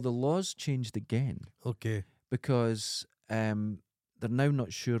 well, the laws changed again Okay. because they're now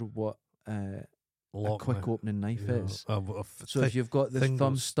not sure what a quick opening knife is. So if you've got the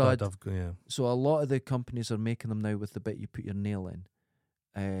thumb stud, yeah. so a lot of the companies are making them now with the bit you put your nail in.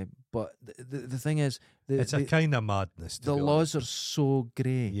 But the thing is, It's a kind of madness. To the be laws are so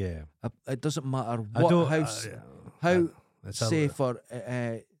grey. honest. Yeah. It doesn't matter I what don't. how it's a- safe or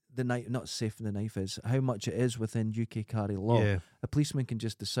the knife, not safe the knife is, how much it is within UK carry law. Yeah. A policeman can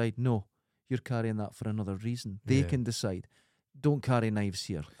just decide, no, you're carrying that for another reason. They Yeah. can decide, don't carry knives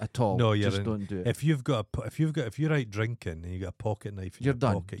here at all. No, you're just in- don't do it. If you're out drinking and you got a pocket knife in You're your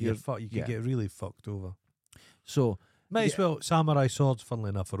done. pocket, You're- you can yeah. get really fucked over. So Might as Yeah. well. Samurai swords, funnily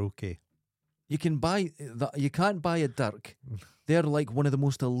enough, are okay. you can buy you can't buy a dirk. They're like one of the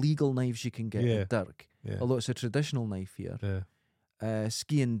most illegal knives you can get. Yeah. A dirk, Yeah. although it's a traditional knife here. Yeah.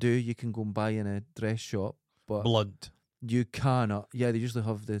 Ski and do you can go and buy in a dress shop, but Blunt. you cannot. Yeah, they usually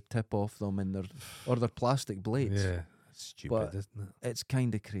have the tip off them and they're plastic blades. Yeah. Stupid, But isn't it? It's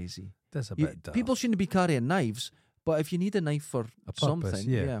kind of crazy. That's a You- bit daft. people shouldn't be carrying knives, but if you need a knife for A purpose, something,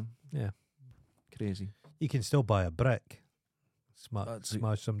 yeah. crazy. You can still buy a brick. That's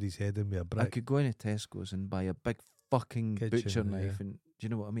Smash somebody's head in with a I brick. could go into Tesco's and buy a big fucking Kitchen, butcher yeah. knife, and do you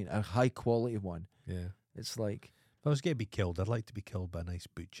know what I mean? A high quality one. Yeah. It's like If I was going to be killed, I'd like to be killed by a nice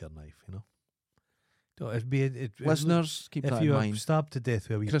butcher knife, you know? Don't, it'd be, listeners, keep if that you in are mind. stabbed to death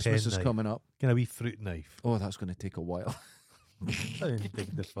with a wee Christmas pen is knife, coming up. get a wee fruit knife. Oh, that's going to take a while.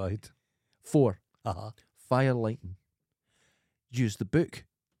 Dignified. 4. Uh-huh. Fire lighting. Use the book,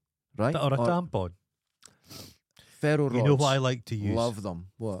 right? Or a tampon. ferro rods. You know what I like to use? Love them.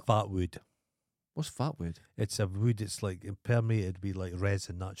 What? Fat wood. What's fat wood? It's a wood. It's like impermeated with like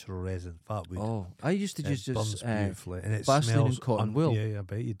resin, natural resin. Fat wood. Oh, I used to It use burns just beautifully, and it Vaseline and smells cotton wool. Yeah, I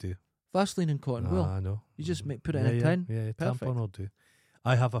bet you do. Vaseline and cotton wool. I know. You just Mhm. put it in a tin. Yeah, Perfect. tampon will do.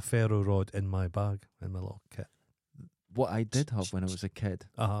 I have a ferro rod in my bag in my little kit. what I did have when I was a kid.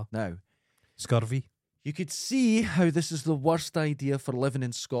 Now, Scurvy. you could see how this is the worst idea for living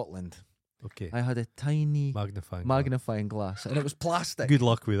in Scotland. Okay. I had a tiny Magnifying glass, and it was plastic. Good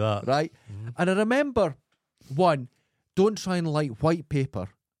luck with that. Right? Mhm. And I remember, one, don't try and light white paper,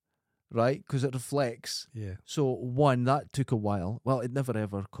 right? Because it reflects. Yeah. So, one, that took a while. Well, it never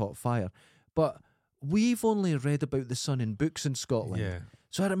ever caught fire. But we've only read about the sun in books in Scotland. Yeah.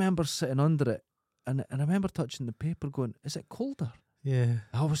 So I remember sitting under it, and I remember touching the paper going, is it colder? Yeah.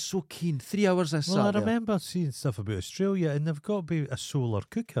 I was so keen. 3 hours I sat Well, I there. remember seeing stuff about Australia, and they've got to be a solar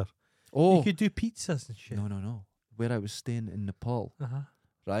cooker. Oh, You could do pizzas and shit. no. Where I was staying in Nepal,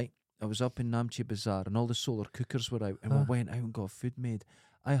 right? I was up in Namche Bazaar, and all the solar cookers were out, and we went out and got food made.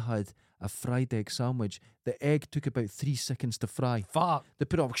 I had a fried egg sandwich. The egg took about 3 seconds to fry. Fuck. They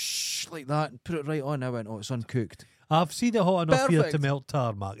put it on like that and put it right on. I went, oh, it's uncooked. I've seen it hot enough here to Perfect. melt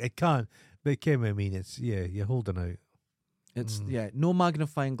tarmac. It can, but it can. I mean, it's you're holding out. It's no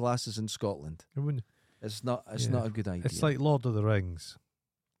magnifying glasses in Scotland. I wouldn't- It's not Yeah. not a good idea. It's like Lord of the Rings,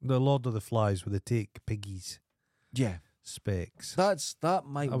 the Lord of the Flies, where they take piggies yeah, specs. that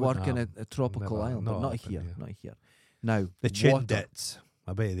might I wouldn't work in have. a tropical Never. island, but Not not happened here. here. Not here. Now The chin water. dits.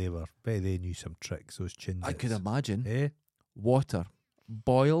 I bet they knew some tricks. Those chin dits. I could imagine Eh? water,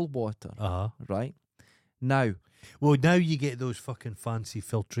 boil water, right? Now, Well, now you get those fucking fancy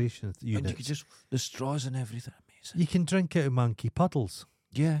filtration and you units. could just the straws and everything. Amazing. You can drink out of Monkey Puddles,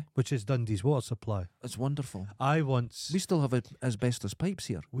 Yeah, which is Dundee's water supply. it's wonderful. I once We still have asbestos pipes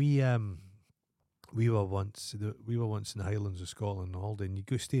here. we were once in the Highlands of Scotland on holiday, and you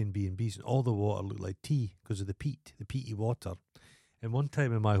go stay in B&Bs, and all the water looked like tea because of the peaty water. And one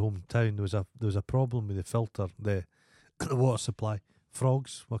time in my hometown, there was a problem with the filter, the water supply.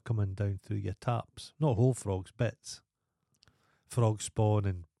 Frogs were coming down through your taps, not whole frogs, bits. Frog spawn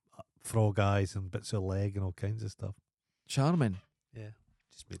and frog eyes and bits of leg and all kinds of stuff. Charming. Yeah,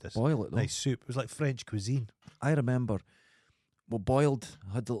 just made this Boil it though. nice soup. It was like French cuisine. I remember we boiled,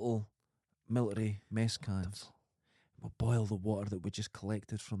 had the little military mess cans. We boil the water that we just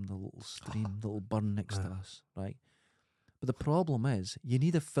collected from the little stream, the little burn next to us, right? But the problem is, you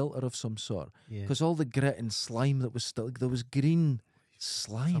need a filter of some sort Yeah, because all the grit and slime that was still, there was green it's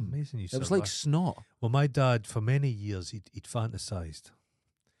slime. amazing. You It was survived. like snot. Well, my dad, for many years, he'd fantasised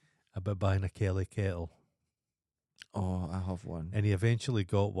about buying a Kelly kettle, Oh, I have one. and he eventually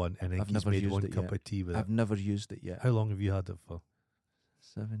got one, and I think I've he's never made used one it cup yet. of tea with I've it. never used it yet. How long have you had it for?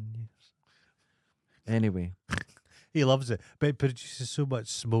 7 years. Anyway, He loves it, but it produces so much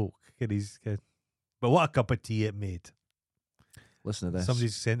smoke. And but what a cup of tea it made. listen to this.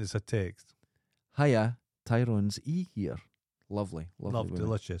 Somebody's sent us a text. Hiya, Tyrone's E here. Lovely. Love, women.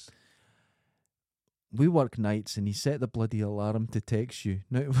 delicious. We work nights and he set the bloody alarm to text you.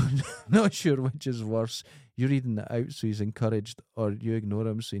 Now, not sure which is worse. You reading it out so he's encouraged, or you ignore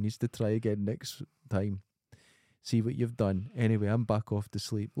him so he needs to try again next time. See what you've done. Anyway, I'm back off to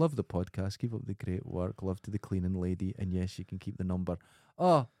sleep. Love the podcast. Keep up the great work. Love to the cleaning lady. And yes, you can keep the number.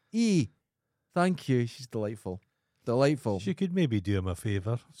 Oh, E. Thank you. She's delightful. Delightful. She could maybe do him a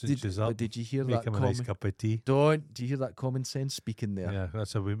favour since she's up. Did you hear Make that him a nice cup of tea. Do you hear that common sense speaking there? Yeah,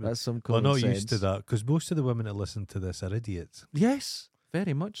 that's a woman. That's some We're common not sense. used to that because most of the women that listen to this are idiots. Yes,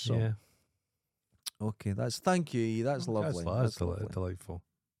 very much so. Yeah, Okay, thank you. E. That's lovely. That's lovely. delightful.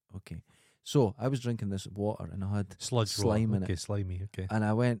 Okay, so I was drinking this water and I had Sludge slime water. in Okay, it, slimy. Okay. and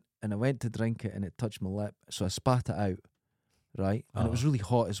I went to drink it and it touched my lip, so I spat it out. Right, and it was really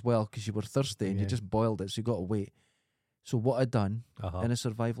hot as well because you were thirsty and you Yeah. just boiled it, so you got to wait. So what I'd done Uh-huh. in a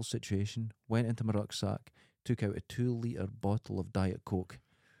survival situation, went into my rucksack, took out a 2-litre bottle of Diet Coke.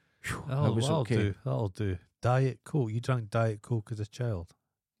 Phew, I was that'll okay. do. That'll do. Diet Coke. You drank Diet Coke as a child.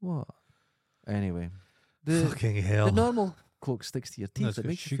 What? Anyway, the Fucking hell. normal Coke sticks to your teeth. That's It got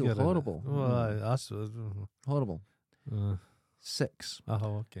makes you sugar feel in it. horrible. Well, that's Horrible. 6.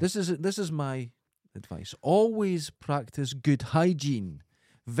 okay. This is my advice. Always practice good hygiene.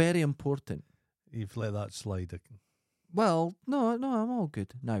 Very important. You've let that slide. Well, no, I'm all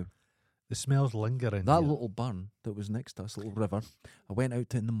good. Now, The smells linger in that here. little burn that was next to us, little river, I went out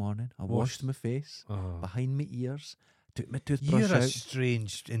to in the morning, I washed my face, Oh. behind my ears, took my toothbrush You're a out,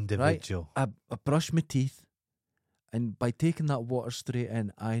 strange individual. I brushed my teeth, and by taking that water straight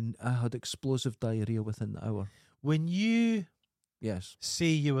in, I had explosive diarrhea within the hour. When you Yes. say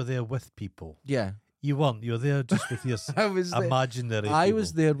you were there with people, Yeah. you weren't. You were there just with your I was there. imaginary I people.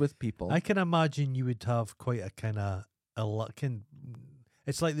 was there with people. I can imagine you would have quite a kind of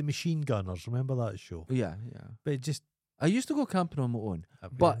it's like the Machine Gunners. Remember that show? Yeah. But it just I used to go camping on my own.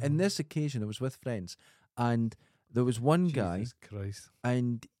 But in this occasion, I was with friends, and there was one guy, Jesus Christ.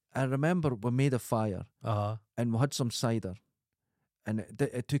 and I remember we made a fire, Uh-huh. and we had some cider, and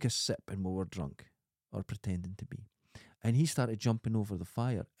it took a sip, and we were drunk, or pretending to be. And he started jumping over the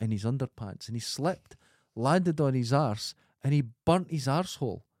fire in his underpants, and he slipped, landed on his arse, and he burnt his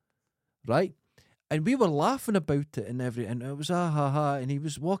arsehole, right? And we were laughing about it and it was ha ha, and he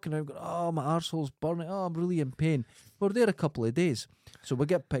was walking around going, oh, my arsehole's burning, oh, I'm really in pain. We're there a couple of days, so we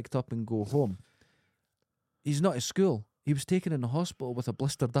get picked up and go home. He's not at school. He was taken in the hospital with a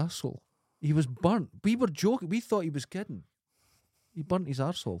blistered arsehole. He was burnt. We were joking. We thought he was kidding. He burnt his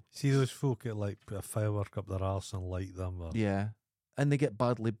arsehole. See those folk that like put a firework up their arse and light them? Or... Yeah. And they get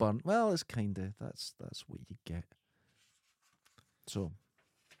badly burnt. Well, it's kind of, that's what you get. So,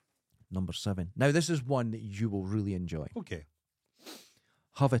 number 7. Now, this is one that you will really enjoy. Okay.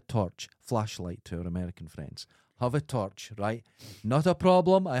 Have a torch, flashlight to our American friends. Have a torch, right? Not a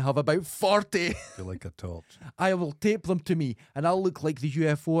problem. I have about 40. Feel like a torch. I will tape them to me, and I'll look like the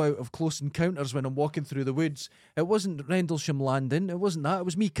UFO out of Close Encounters when I'm walking through the woods. It wasn't Rendlesham Landing. It wasn't that. It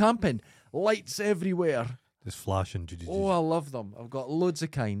was me camping. Lights everywhere. Just flashing. Oh, I love them. I've got loads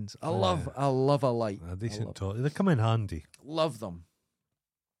of kinds. I love a light. A decent torch. They come in handy. Love them.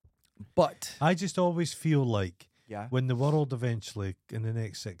 But I just always feel like yeah. when the world eventually, in the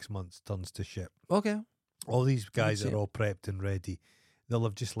next 6 months, turns to shit, Okay. all these guys see are all prepped and ready. They'll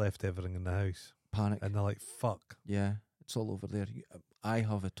have just left everything in the house. Panic. And they're like, fuck. Yeah. It's all over there. I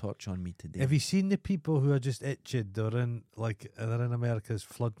have a torch on me today. Have you seen the people who are just itching? They're in America, there's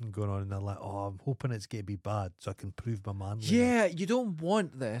flooding going on, and they're like, oh, I'm hoping it's going to be bad so I can prove my manliness. Yeah, you don't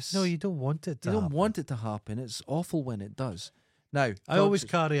want this. No, you don't want it to You don't happen. want it to happen. It's awful when it does. Now, I always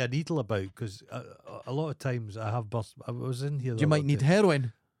carry a needle about because a lot of times I have burst. I was in here. You might need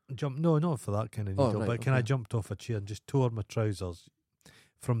heroin. No, not for that kind of needle. Right, but I jumped off a chair and just tore my trousers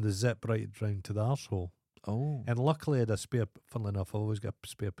from the zip right round to the arsehole. Oh. And luckily I had a spare. Funnily enough, I've always got a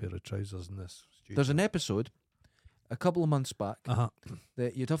spare pair of trousers in this studio. There's an episode a couple of months back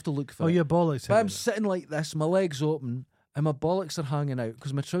that you'd have to look for. Oh, it. your bollocks! But I'm sitting like this, my legs open, and my bollocks are hanging out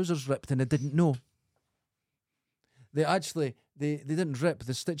because my trousers ripped, and I didn't know. They actually they didn't rip.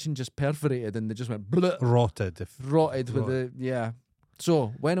 The stitching just perforated, and they just went bleh, rotted. Rotted with the yeah.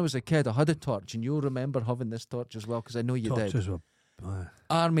 So when I was a kid, I had a torch, and you'll remember having this torch as well because I know you Torches did. were,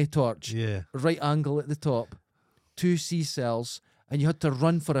 Army torch, yeah. right angle at the top, 2 C cells, and you had to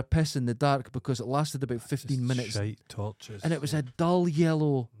run for a piss in the dark because it lasted about 15 Just minutes, Shite torches. and it was a dull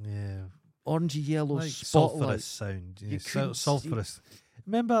yellow, yeah, orangey yellow like spotlight. sulphurous sound. Yeah, You couldn't see- sulphurous.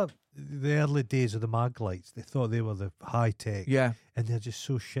 Remember the early days of the mag lights? They thought they were the high tech. Yeah, And they're just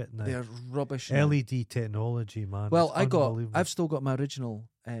so shit now. they're rubbish. now. LED technology, man. Well, It's unbelievable. I've still got my original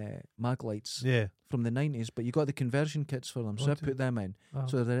mag lights Yeah. from the 90s, but you got the conversion kits for them, so I Okay. put them in. Oh,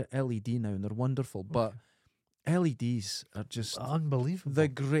 So they're LED now, and they're wonderful. But LEDs are just unbelievable. the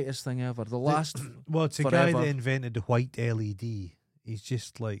greatest thing ever. The last, Well, it's a guy forever. that invented the white LED. He's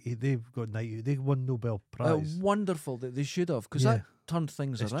just like they've got they won Nobel Prize. wonderful that they should have, because Yeah. that turned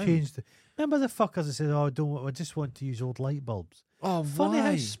things It's around. changed. Remember the fuckers that said, "Oh, I just want to use old light bulbs." Oh, Funny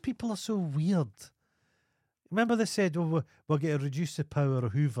why? how people are so weird. Remember they said, "Oh, we're going to reduce the power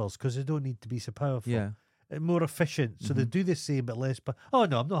of Hoovers because they don't need to be so powerful, Yeah, and more efficient, so they Mhm. do the same but less." But oh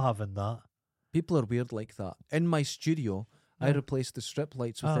no, I'm not having that. people are weird like that. In my studio, I Yeah. replaced the strip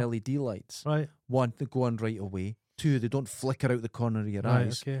lights with Oh. LED lights. Right, 1, they go on right away. 2, they don't flicker out the corner of your right,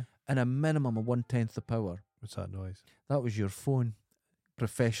 eyes. okay. And a minimum of 1/10 the power. What's that noise? That was your phone.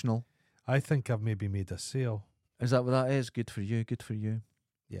 Professional. I think I've maybe made a sale. Is that what that is? Good for you. Good for you.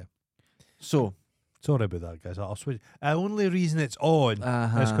 Yeah. So, Sorry about that, guys. I'll switch. The only reason it's on is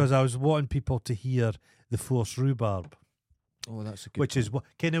uh-huh. because I was wanting people to hear the Force Rhubarb, Oh, that's a good which one. is what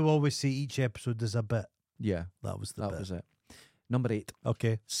kind of always say each episode is a bit. Yeah, That was the that bit. was it. Number 8.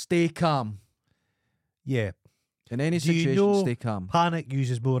 Okay. Stay calm. Yeah. In any Do you situation, know- stay calm. Panic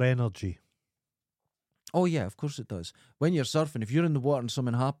uses more energy. Oh, yeah, of course it does. When you're surfing, if you're in the water and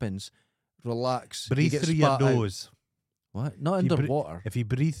something happens, relax. You Breathe get through your spat out. nose. What? Not You bre- underwater. If you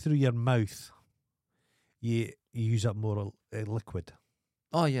breathe through your mouth, you use up more liquid.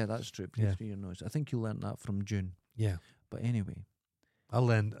 Oh, yeah, that's true. Breathe Yeah. through your nose. I think you learnt that from June. Yeah. But anyway, I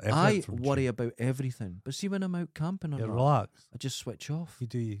learned I everything from worry Jim. about everything. But see, when I'm out camping or Yeah, not, relax. I just switch off. You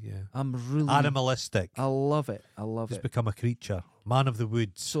do, yeah. I'm really... Animalistic. I love it. I love Just it. become a creature. Man of the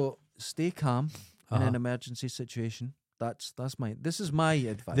woods. So stay calm in Uh-huh. an emergency situation. This is my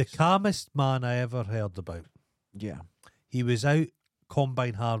advice. The calmest man I ever heard about. yeah. He was out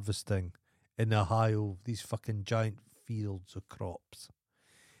combine harvesting in Ohio, these fucking giant fields of crops.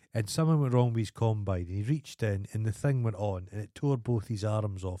 And something went wrong with his combine. He reached in and the thing went on and it tore both his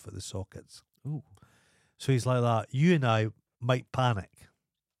arms off at the sockets. Ooh. So he's like that. You and I might panic.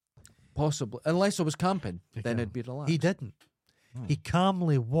 Possibly. Unless I was camping, You then can't. it'd be relaxed. He didn't. Oh. He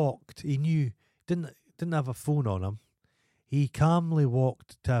calmly walked. He knew didn't have a phone on him. He calmly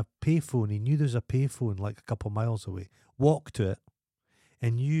walked to a payphone. He knew there was a payphone like a couple miles away. Walked to it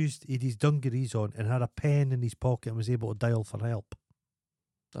and he had his dungarees on and had a pen in his pocket and was able to dial for help.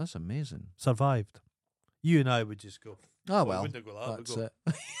 That's amazing. Survived. You and I would just go. Oh, well, wouldn't go that. that's We'd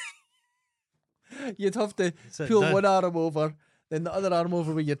go, it. You'd have to sit pull down. one arm over, then the other arm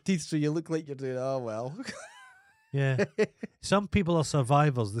over with your teeth so you look like you're doing, oh, well. Yeah. Some people are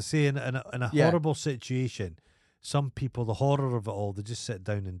survivors. They say in a Yeah. horrible situation, some people, the horror of it all, they just sit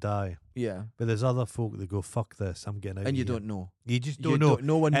down and die. Yeah. But there's other folk that go, fuck this, I'm getting out And of you here. don't know. You just You don't know.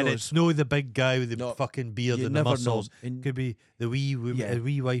 No one And knows. it's no the big guy with the No, fucking beard you and the never muscles. know. And Could be the wee Yeah.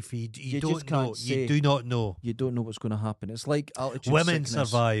 wee wifey. You, You don't just can't know. say. You do not know. you don't know what's going to happen. It's like altitude Women sickness.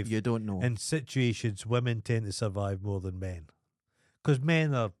 survive. You don't know. In situations, women tend to survive more than men. Because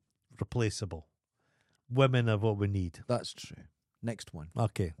men are replaceable. Women are what we need. That's true. Next one.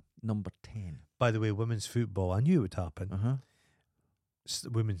 Okay. Number 10. By the way, women's football, I knew it would happen. Uh-huh.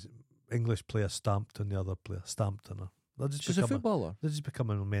 Women's English player stamped on the other player, stamped on her. They'll just She's a become footballer. they'll just become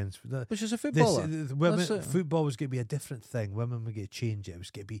a men's. But she's a footballer. Women, That's it. football was going to be a different thing. Women were going to change it. It was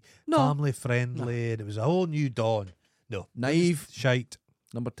going to be No. family friendly, and it was a whole new dawn. No, Naive. shite.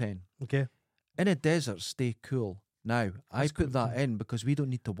 Number 10. Okay, In a desert, stay cool. Now, I That's put cool. that in because we don't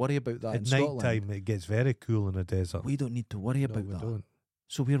need to worry about that in at night Scotland. time it gets very cool in a desert. We don't need to worry No, about we that. don't.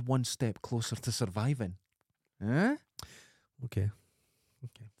 So we're one step closer to surviving. Huh? Okay,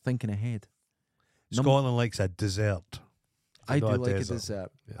 Thinking ahead. Num- Scotland likes a dessert. I do not a like desert. a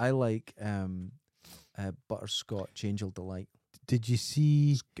dessert. Yeah. I like butterscotch angel delight. Did you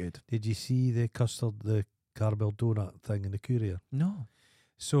see? It's good. Did you see the caramel donut thing in the courier? No.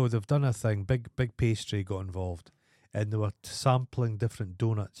 So they've done a thing. Big pastry got involved, and they were sampling different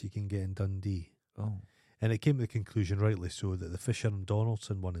donuts you can get in Dundee. Oh. And it came to the conclusion, rightly so, that the Fisher and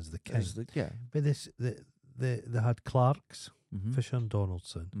Donaldson one is the king. Yeah. But they had Clark's, Mm-hmm. Fisher and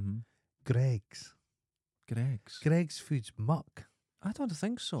Donaldson, Mm-hmm. Greg's. Greg's. Greg's food's muck. I don't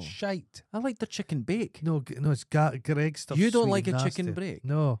think so. Shite. I like the chicken bake. No, it's Greg's stuff. You don't sweet like and a chicken nasty. break?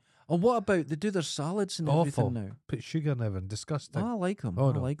 No, And what about they do their salads and awful. everything now? Put sugar in everything. Disgusting. I like them. Oh,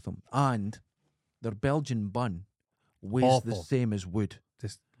 I no. like them. And their Belgian bun weighs the Awful. same as wood.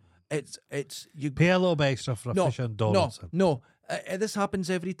 Just It's you. pay a little bit extra for a No, Fisher and Donaldson. No. This happens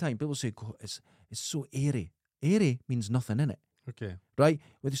every time. People say, it's so airy." Airy means nothing in it, Okay. right?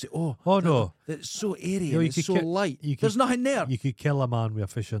 When they say, "Oh, no. it's so airy No, and you it's could so ki- light," you could- there's nothing there. You could kill a man with a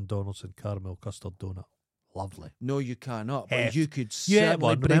Fisher and Donaldson caramel custard donut. Lovely. No, you cannot. But Heft. you could You ate certainly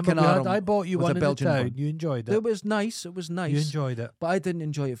one. break Remember an we had- arm. I bought you with one a in Belgian the town. bun. You enjoyed It it. was nice. It was nice. You enjoyed it. But I didn't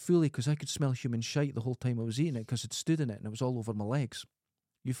enjoy it fully because I could smell human shite the whole time I was eating it because it stood in it and it was all over my legs.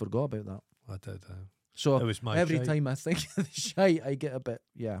 You forgot about that. I did. So It was my every shite. time I think of the shite, I get a bit,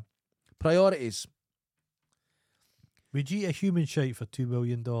 Priorities. Would you eat a human shite for $2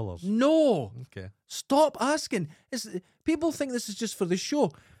 million? No. Okay. Stop asking. People think this is just for the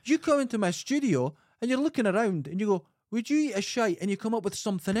show. You come into my studio and you're looking around and you go, would you eat a shite? And you come up with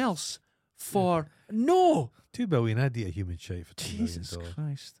something else for... No. $2 million, I'd eat a human shite for $2 million. Jesus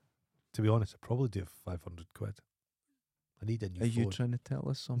Christ. To be honest, I'd probably do it for 500 quid. I need a new Are you phone. trying to tell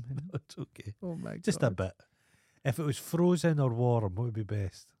us something? It's okay. Oh my God. Just a bit. If it was frozen or warm, what would be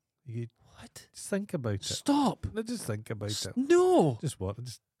best? You What? just think about it. Stop. No, just think about it. No. Just what?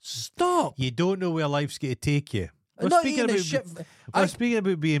 Just Stop. you don't know where life's going to take you. I'm not eating a shit. We're speaking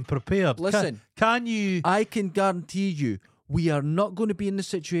about being prepared. Listen. Can you? I can guarantee you, we are not going to be in the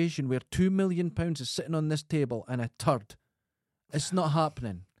situation where £2 million is sitting on this table and a turd. It's not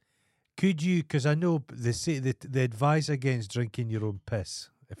happening. Could you? Because I know they say that they advise against drinking your own piss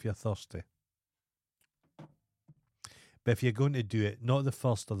if you're thirsty. But if you're going to do it, not the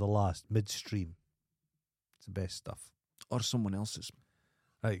first or the last, midstream. It's the best stuff. Or someone else's.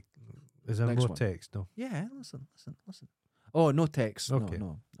 Right. Is there Next more one. text? No. Yeah, listen. Oh, no text. Okay.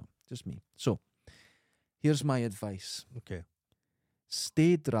 No, just me. So, here's my advice. Okay.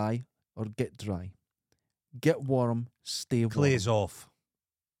 Stay dry or get dry. Get warm, stay warm. Clay's off.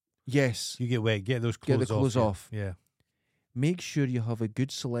 Yes. You get wet. Get those Get clothes the clothes off. Yeah. Make sure you have a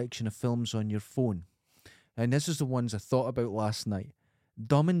good selection of films on your phone. And this is the ones I thought about last night.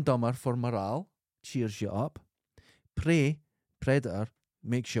 Dumb and Dumber for morale, cheers you up. Prey, Predator,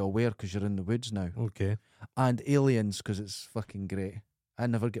 makes you aware because you're in the woods now. Okay. And Aliens because it's fucking great. I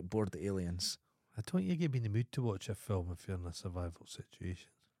never get bored of Aliens. I don't think you get me in the mood to watch a film if you're in a survival situation.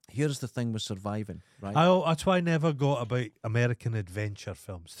 Here's the thing with surviving, right? That's why I never got about American adventure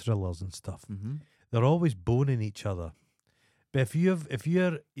films, thrillers and stuff. Mm-hmm. They're always boning each other. But if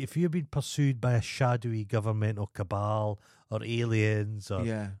you're being pursued by a shadowy governmental cabal or aliens or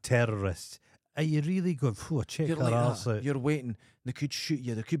Yeah. terrorists, are you really going, check You're her like arse that. out? You're waiting. They could shoot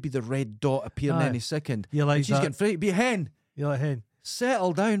you. There could be the red dot appearing Aye. any second. You're like And she's that. getting frightened. Be a hen. You're like, hey,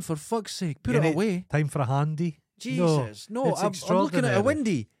 Settle down, for fuck's sake. Put You it need- away. time for a handy? Jesus. No, it's I'm looking at a extraordinary.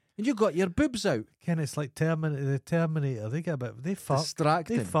 windy and you got your boobs out. Ken, it's like the Terminator. They get a bit, they fuck.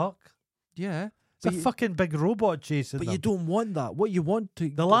 Distracting. They fuck. Yeah. It's a fucking big robot chasing But them. you don't want that. What you want to...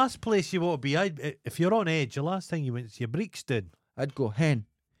 The last place you want to be, if you're on edge, the last thing you want is your brakes down. I'd go, hen,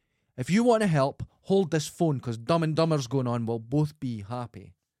 if you want to help, hold this phone because Dumb and Dumber's going on. We'll both be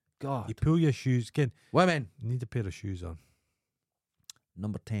happy. God. You pull your shoes, Ken. Women. You need a pair of shoes on.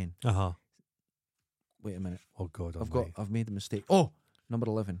 Number 10. Wait a minute. Oh God, I've made a mistake. Oh, number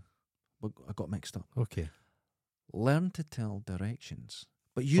 11. I got mixed up. Okay. Learn to tell directions.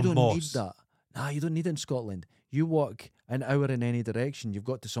 But you From don't need Moss. that. Nah, you don't need it in Scotland. You walk an hour in any direction, you've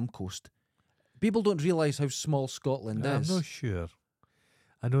got to some coast. People don't realise how small Scotland I'm is. not sure.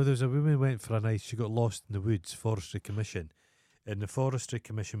 I know there was a woman went for a night. She got lost in the woods, Forestry Commission, and the Forestry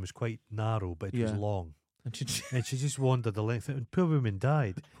Commission was quite narrow, but it was Yeah. long, And she, and she just wandered the length. And poor woman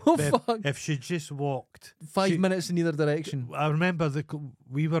died. oh, But fuck. if she just walked 5 she- minutes in either direction. I remember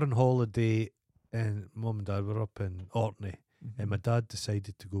we were on holiday, and Mum and Dad were up in Orkney, and my dad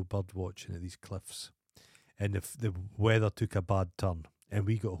decided to go bird watching at these cliffs, and if the weather took a bad turn, and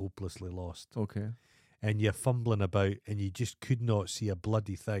we got hopelessly lost. Okay. And you're fumbling about and you just could not see a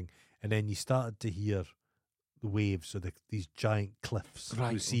bloody thing. And then you started to hear the waves of these giant cliffs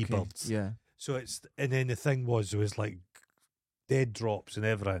with seabirds. Okay. Yeah. So and then the thing was, there was like dead drops and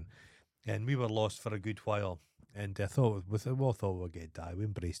everything. And we were lost for a good while. And I thought, we all thought we were going to die. We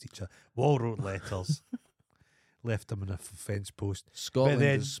embraced each other. We all wrote letters, left them on a fence post. Scotland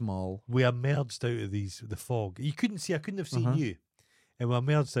then- is small. We emerged out of the fog. You couldn't see, I couldn't have seen Uh-huh. you. And we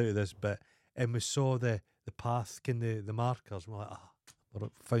emerged out of this bit and we saw the path, the markers. We're like, we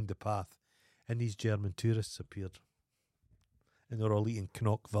found the path. And these German tourists appeared. And they're all eating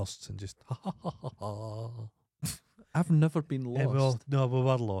knockwursts and just, ha ha ha ha ha. I've never been And lost. we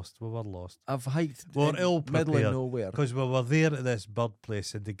were lost. I've hiked We're in ill middle of prepared. nowhere. Because we were there at this bird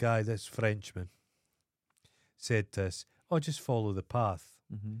place and the guy, this Frenchman, said to us, just follow the path.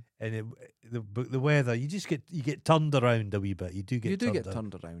 Mm-hmm. And the weather, you get turned around a wee bit. You do get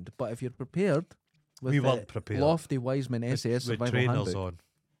turned around. But if you're prepared with We the weren't prepared. lofty Wiseman SAS with survival trainers handbook. on.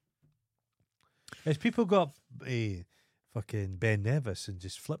 As people got fucking Ben Nevis and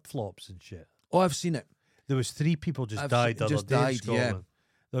just flip flops and shit. Oh, I've seen it. There was 3 people just I've died the seen- other just day in died, yeah. Scotland.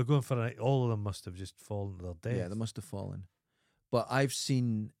 They were going for a night. All of them must have just fallen to their death. Yeah, they must have fallen. But I've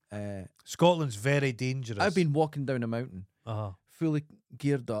seen... Scotland's very dangerous. I've been walking down a mountain, Uh-huh. fully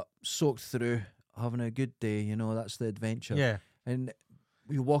geared up, soaked through, having a good day, that's the adventure. Yeah. And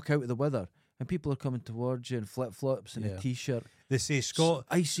you walk out of the weather, and people are coming towards you in flip-flops and Yeah. a T-shirt. They say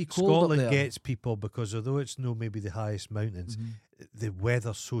Icy cold Scotland up there. gets people because although it's no maybe the highest mountains, Mhm. the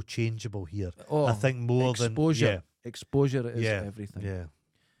weather's so changeable here. Oh, I think more exposure. than... Exposure is Yeah. everything. Yeah.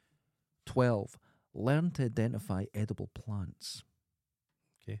 12. Learn to identify edible plants.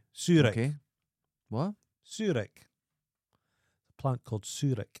 Okay. Surik. Okay. What? Surik. A plant called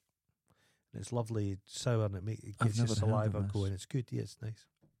surik. And it's lovely, sour, and it I've gets your never heard of saliva this. going. It's good. Yeah, it's nice.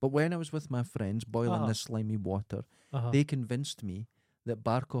 But when I was with my friends boiling Ah. this slimy water, Uh-huh. they convinced me that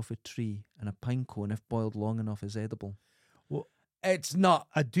bark off a tree and a pine cone, if boiled long enough, is edible. Well, It's not.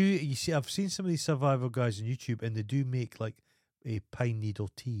 I do. You see, I've seen some of these survival guys on YouTube, and they do make like a pine needle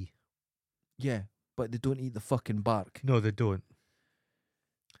tea. Yeah, but they don't eat the fucking bark. No, they don't.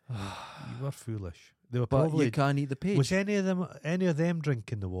 You were foolish. They were But probably. you can't eat the page. Was any of them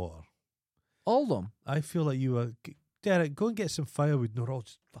drinking the water? All of them. I feel like you were. Derek, go and get some firewood. No, we're all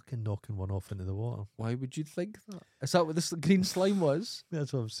just fucking knocking one off into the water. Why would you think that? Is that what this green slime was?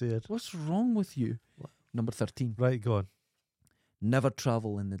 That's what I'm saying. What's wrong with you? Number 13. Right, go on. Never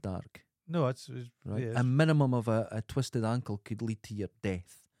travel in the dark. No, it's Right. yeah, A minimum of a twisted ankle could lead to your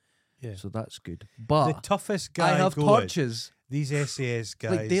death. yeah. So that's good. The But toughest guy I have going, torches. These SAS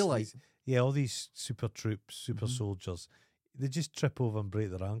guys, Like daylight. all these super troops, super Mhm. soldiers, they just trip over and break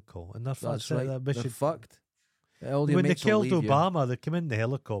their ankle, and they're That's fucked. right. That They're mission. fucked. All your When they mates will killed leave you. Obama, they came in the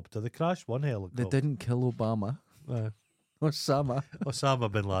helicopter. They crashed one They helicopter. didn't kill Obama. Osama.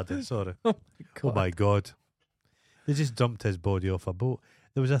 Osama bin Laden. Sorry. God. Oh my God. They just dumped his body off a boat.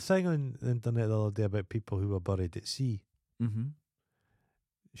 There was a thing on the internet the other day about people who were buried at sea. Mm-hmm.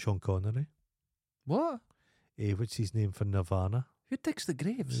 Sean Connery. What? What's his name for Nirvana? Who digs the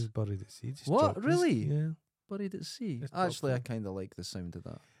He was graves? buried at sea. Just What? dropped his- Really? Yeah. Buried at sea. Just Actually, I dropped kind of like the sound of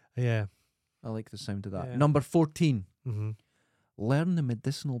that. Yeah. I like the sound of that. Yeah. Number 14. Mm-hmm. learn the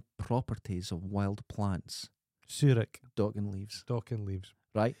medicinal properties of wild plants. Zurich, Docking leaves. Docking leaves.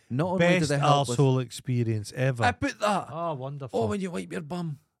 Right? Not only do Best they help with... arsehole experience ever. I put that. Oh, wonderful. Oh, when you wipe your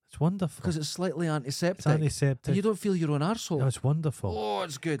bum. It's wonderful. Because it's slightly antiseptic. It's antiseptic. And you don't feel your own arsehole. Oh, it's wonderful. Oh,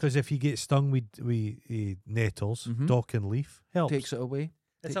 it's good. Because if you get stung with nettles, Mhm. Docking leaf helps. Takes it away.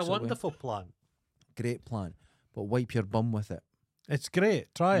 It's takes a it away. wonderful plant. Great plant. But wipe your bum with it. It's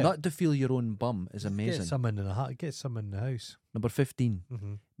great. Try it. Not to feel your own bum is amazing. Get some in the house. Number 15.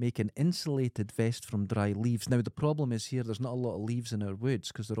 Mm-hmm. Make an insulated vest from dry leaves. Now, the problem is here, there's not a lot of leaves in our woods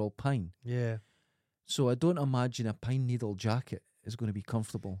because they're all pine. Yeah. So I don't imagine a pine needle jacket is going to be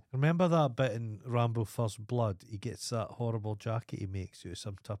comfortable. Remember that bit in Rambo First Blood? He gets that horrible jacket he makes out of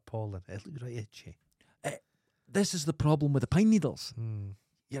some tarpaulin. It looks right itchy. This is the problem with the pine needles. Mm.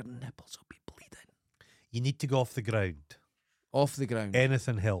 Your nipples will be bleeding. You need to go off the ground. Off the ground.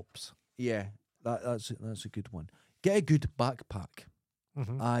 Anything helps. Yeah, that's a good one. Get a good backpack.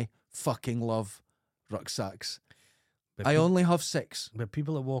 Mm-hmm. I fucking love rucksacks. But I only have 6, But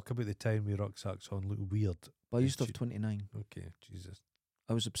people that walk about the town with rucksacks on look weird. but I used to have 29. Okay, Jesus.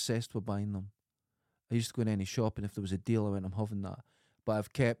 I was obsessed with buying them. I used to go in any shop, and if there was a deal, I went, I'm having that. But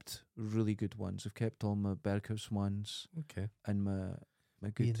I've kept really good ones. I've kept all my Berghaus ones Okay. and my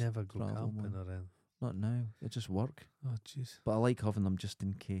good. You never go travel camping one. or anything. Not now. They just work. Oh, jeez. But I like having them just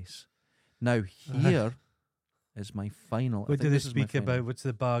in case. Now, here is my final. I What think do they this is my speak final. about? What's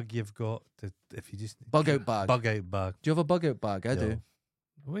the bag you've got? If you just Bug out bag. Bug out bag. Do you have a bug out bag? I do. No.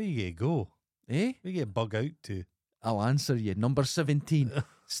 Where you gonna go? Eh? Where you get bug out to? I'll answer you. Number 17.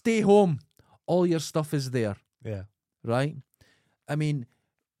 Stay home. All your stuff is there, Yeah. right? I mean,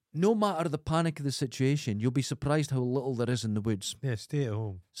 no matter the panic of the situation, you'll be surprised how little there is in the woods. Yeah, stay at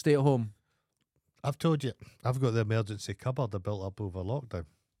home. Stay at home. I've told you, I've got the emergency cupboard I built up over lockdown.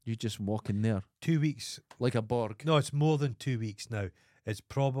 You just walk in there 2 weeks. like a Borg. No, it's more than 2 weeks now. It's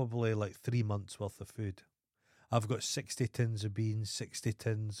probably like 3 months worth of food. I've got 60 tins of beans, 60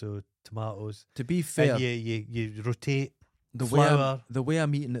 tins of tomatoes. To be fair, And you rotate the flour, way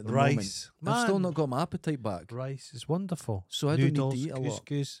I'm eating at the rice. moment, I've still Man, not got my appetite back. rice is wonderful. So I Noodles, don't need to eat a lot.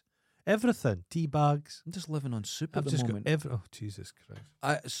 couscous, everything. Tea bags. I'm just living on soup I've at the just moment. got oh, Jesus Christ.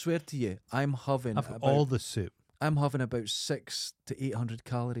 I swear to you, I'm having I've got all the soup. I'm having about 600 to 800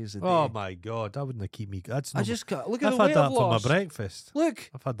 calories a day. Oh my God, that wouldn't keep me. That's I not, just got look at I've the had weight that I've for lost. my breakfast.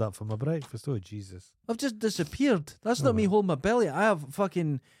 Look, I've had that for my breakfast. Oh Jesus. I've just disappeared. That's Oh, not me well. holding my belly. I have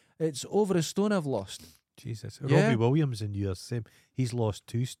fucking. It's over a stone I've lost. Jesus. Yeah. Robbie Williams in yours, same. He's lost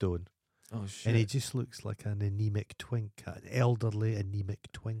 2 stone. Oh shit! And he just looks like an anemic twink, an elderly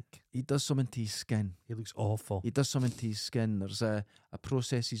anemic twink. He does something to his skin. He looks awful. He does something to his skin. There's a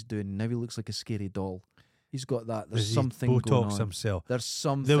process he's doing. Now he looks like a scary doll. He's got that. There's He something going Botox on. himself. There's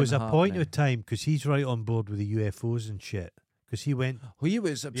something. There was a point happening. of time, because he's right on board with the UFOs and shit, because he went, Oh, he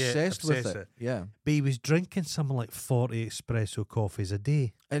was obsessed with obsessed it. it. Yeah, but he was drinking something like 40 espresso coffees a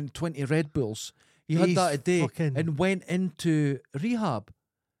day. and 20 Red Bulls. He had He's that a day fucking- and went into rehab.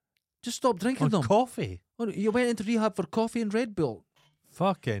 Just stop drinking On them. coffee. Oh, you went into rehab for coffee and Red Bull.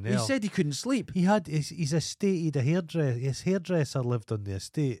 Fucking He hell. said he couldn't sleep. He had his estate, he had a hairdresser. His hairdresser lived on the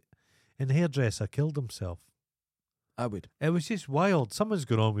estate, and the hairdresser killed himself. I would. It was just wild. Something's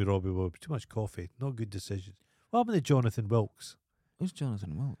going on with Robbie Williams. Too much coffee. Not good decisions. What happened to Jonathan Wilkes? Who's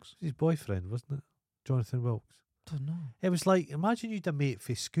Jonathan Wilkes? His boyfriend, wasn't it? Jonathan Wilkes. Don't know. It was like, imagine you'd a mate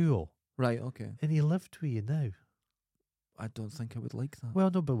for school, Right, okay. and he lived with you now. I don't think I would like that. Well,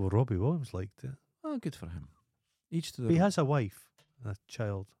 no, but Robbie Williams liked it. Oh, good for him. Each to But he their own. has a wife and a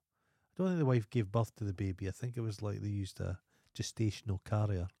child. I don't think the wife gave birth to the baby. I think it was like they used a gestational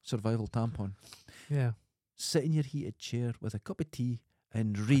carrier. Survival tampon. Yeah. Sit in your heated chair with a cup of tea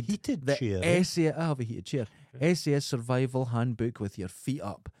and read Heated the chair. eh? SAS. I have a heated chair. SAS Survival Handbook with your feet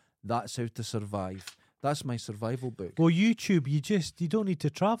up. That's how to survive. That's my survival book. Well, YouTube, you don't need to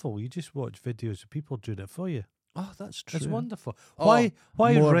travel. You just watch videos of people doing it for you. Oh, that's true. It's wonderful. Oh, Why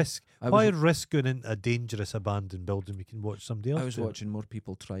more- risk? I Why was- risk going into a dangerous abandoned building? We can watch somebody else. I was do it? watching more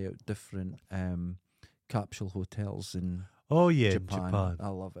people try out different capsule hotels in Oh yeah, in Japan. Japan. I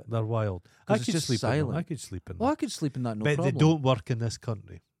love it. They're wild. 'Cause I it's could just sleep in them. silent. I could sleep in them. Well, I could sleep in that, no but problem. they don't work in this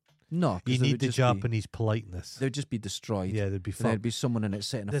country. No, 'cause You they need would the just be- Japanese politeness. They would just be destroyed. Yeah, they'd be And there'd fucked. be someone in it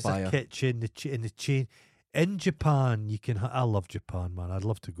setting a There's fire. a kitchen, the chain. In Japan, you can. I love Japan, man. I'd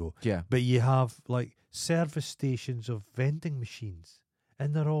love to go. Yeah. But you have like service stations of vending machines,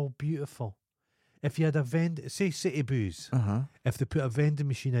 and they're all beautiful. If you had a say City Booze, Uh-huh. if they put a vending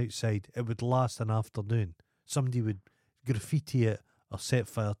machine outside, it would last an afternoon. Somebody would graffiti it or set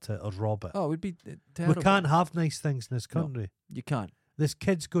fire to it or rob it. Oh, it would be terrible. we can't have nice things in this country. You can't. There's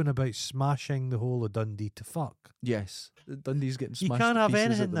kids going about smashing the whole of Dundee to fuck. Yes, Dundee's getting You smashed. can't to have pieces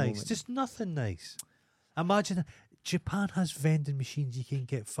anything at the nice. moment. Just nothing nice. Imagine Japan has vending machines. You can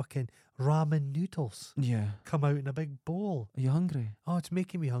get fucking ramen noodles Yeah. come out in a big bowl. Are you hungry? Oh, it's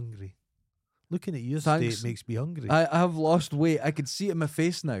making me hungry. Looking at your Thanks. state makes me hungry. I have lost weight. I can see it in my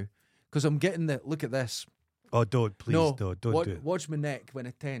face now because I'm getting the look at this. Oh, don't, please, No, don't Wa- do it. Watch my neck when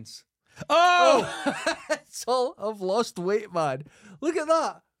I tense. Oh! It's all I've lost weight, man. Look at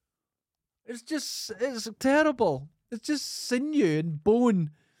that. It's terrible. It's just sinew and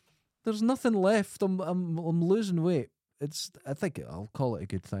bone. There's nothing left. I'm losing weight. I think I'll call it a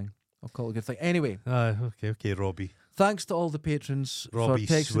good thing. Anyway, Okay, Robbie. thanks to all the patrons Robbie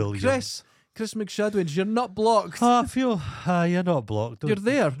for texting. Swilliam. Chris McShadwins, you're not blocked. Oh, I feel you're not blocked. Don't You're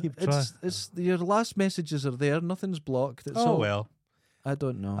there. Keep trying. It's your last messages are there. Nothing's blocked. It's Oh all, well. I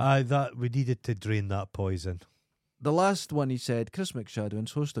don't know. That we needed to drain that poison. The last one he said, Chris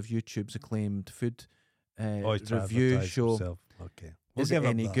McShadwins, host of YouTube's acclaimed food He's trying to review advertise show. himself. Okay. We'll Is it give him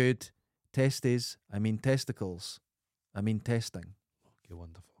any that. good? Testes, I mean testicles. I mean testing. Okay,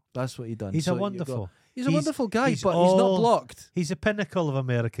 wonderful. That's what he done. He's So a you've got- wonderful. He's a wonderful guy, he's but he's not all- blocked. He's a pinnacle of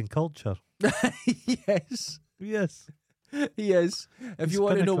American culture. Yes, Yes. he is. If He's you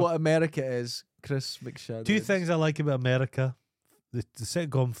want to know pinnacle. what America is, Chris McShadwins. Two things I like about America: the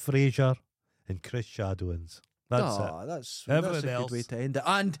sitcom Frasier and Chris Shadowins. That's it. That's Everything a else. good way to end it.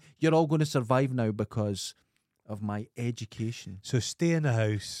 And you're all going to survive now because of my education. So stay in the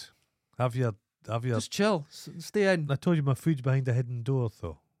house. Have your. Just chill. Stay in. I told you my food's behind a hidden door,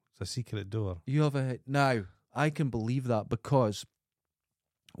 though. It's a secret door. You have a hit. Now, I can believe that because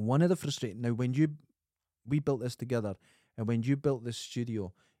one of the frustrating... Now, we built this together, and when you built this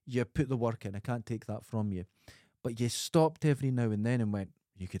studio, you put the work in. I can't take that from you. But you stopped every now and then and went,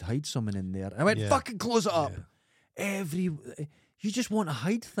 you could hide someone in there. I went, Yeah. fucking close it up. Yeah. You just want to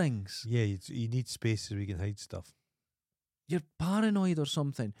hide things. Yeah, you need spaces where you can hide stuff. You're paranoid or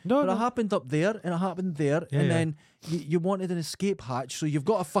something. No, But it happened up there, and it happened there, Yeah, and yeah. then you wanted an escape hatch, so you've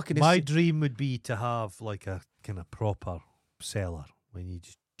got a fucking... My dream would be to have like a kind of proper cellar when you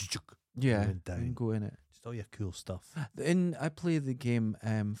just yeah, went down. and go in it. Just all your cool stuff. I play the game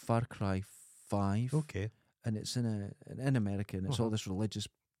Far Cry 5, Okay. and it's in America, and it's all this religious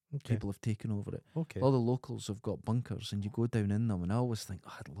Okay. people have taken over it. Okay. All the locals have got bunkers, and you go down in them, and I always think,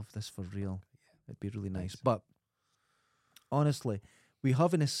 oh, I'd love this for real. It'd be really nice. Nice. But honestly, we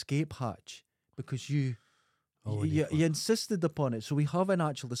have an escape hatch because you Oh, we need one. insisted upon it. So we have an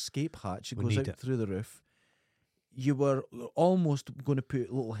actual escape hatch. It We goes need out it. through the roof. You were almost going to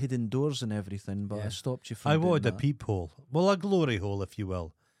put little hidden doors and everything, but I Yeah. stopped you from I doing wanted a that. peephole. Well, a glory hole, if you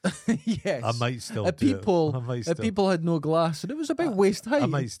will. Yes. I might still A do it. peephole. I might The still, people had no glass, and it was about waist height. I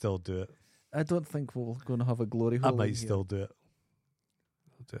might still do it. I don't think we're going to have a glory hole. I in might here. still do it.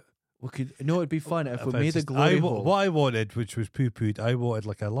 I'll do it. We could. No, it'd be fun if we it's made a just- glory hole. What I wanted, which was poo-pooed, I wanted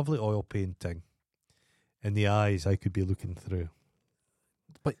like a lovely oil painting in the eyes I could be looking through.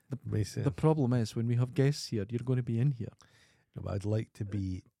 But Basically. the problem is, when we have guests here, you're going to be in here. No, but I'd like to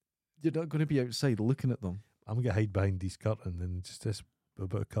be. You're not going to be outside looking at them. I'm going to hide behind these curtains and just this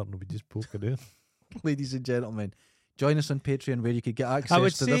about a curtain will be just poking in. Ladies and gentlemen, join us on Patreon where you could get access I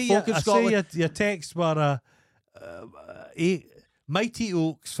would to say, the folk of I Scotland. say your texts were Mighty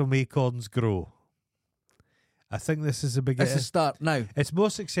Oaks from Acorns Grow. I think this is a big. It's a start now. It's more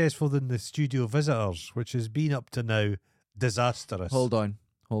successful than the Studio Visitors, which has been up to now disastrous. Hold on.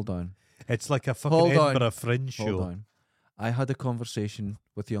 It's like a fucking Hold on. Edinburgh Fringe show. Hold on. I had a conversation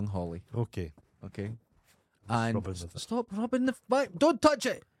with young Holly. Okay. Okay. Just And rubbing with it. stop rubbing the back. Don't touch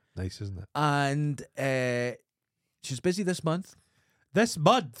it. Nice, isn't it? And she's busy this month, This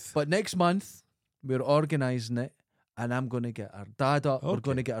month. but next month we're organising it, and I'm going to get our dad up. We're Okay.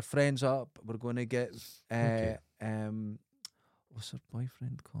 going to get our friends up. We're going to get Okay. what's her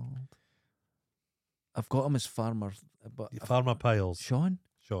boyfriend called? I've got him as Farmer, but Farmer Piles. Sean.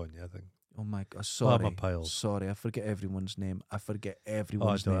 Sean, yeah, I think. Oh my God! Sorry, Farmer Piles. sorry. I forget everyone's name. I forget Oh,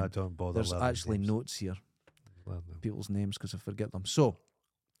 everyone's I name. don't bother. There's learning actually names. notes here, Learn them. people's names, because I forget them. So,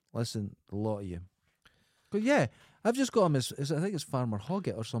 listen, a lot of you. But yeah, I've just got him as I think it's Farmer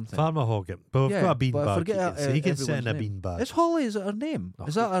Hoggett or something. Farmer Hoggett. But we've Yeah, got a bean but I bag. forget, So he can sit in a everyone's bean bag. It's Holly. Is it her name? Oh,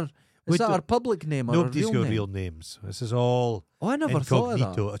 Is that her? we Is that don't- her public name or Nobody's her got real name? real names. This is all Oh, I never thought of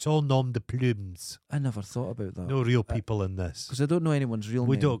incognito. that. It's all nom de plumes. I never thought about that. No real people in this. Because I don't know anyone's real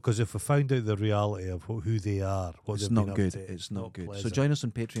We name. don't, because if we found out the reality of who they are, what It's they've not been up good. to, It's not good. So pleasant. join us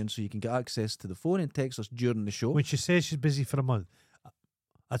on Patreon so you can get access to the phone and text us during the show. When she says she's busy for a month,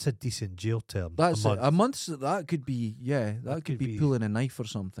 that's a decent jail term. That's a it. month. A month. That could be. Yeah, that could could be be- pulling a knife or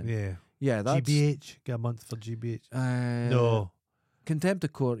something. Yeah. Yeah, that's. GBH. Get a month for GBH. Uh, No. Contempt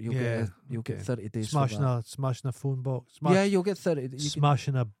of court, you'll Yeah, get okay. 30 days Smashing for that. smashing a phone box. Yeah, you'll get 30.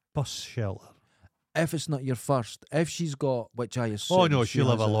 Smashing a bus shelter. If it's not your first, if she's got, which I assume, Oh no, she she'll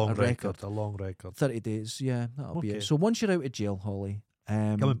has have a long record. record. A long record. 30 days, yeah, that'll be Okay. it. So once you're out of jail, Holly,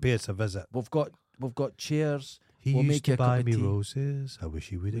 Come and pay us a visit. we've got chairs. He We'll used make you to a cup buy of me tea. roses. I wish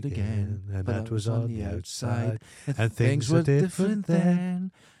he would Would again. And but that was on the outside. and And things things are were different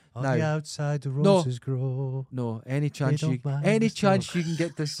then. On Now- the outside, the No. roses grow. No, any chance don't mind any the chance snow. you can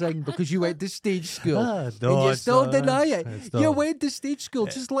get to sing because you went to stage school. Ah, And no, you it's still not. deny it. It's You not. went to stage school.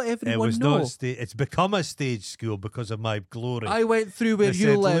 Just let It everyone was know. not. It's become a stage school because of my glory. I went through where They you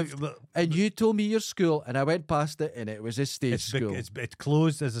said, "Look, lived, look, and you told me your school, and I went past it, and it was a stage it's, school. it's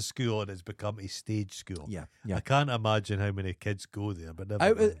closed as a school and it's become a stage school. Yeah, I yeah. can't imagine how many kids go there, but never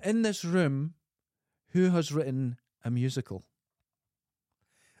Out mind. in this room, who has written a musical?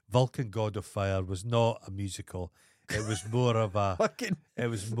 Vulcan God of Fire was not a musical. It was more of a. Fucking. It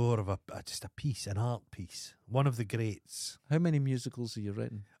was more of just a piece, an art piece. One of the greats. How many musicals have you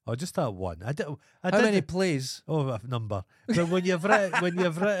written? Oh, just that one. I How did. many plays? Oh, a number. But when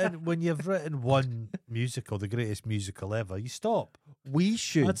you've written one musical, the greatest musical ever, you stop. We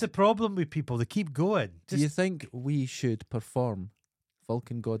should. That's the problem with people. They keep going. Do you think we should perform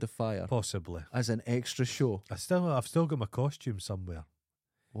Vulcan God of Fire Possibly. as an extra show? I've still got my costume somewhere.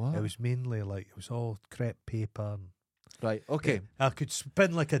 What? It was mainly it was all crepe paper. And Right. Okay. I could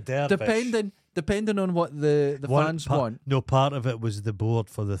spin like a dervish. Depending on what the fans want. No, part of it was the board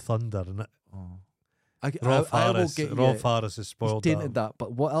for the Thunder, and Oh. Rolf I will Harris. get Rolf you. Harris has He's spoiled tainted that.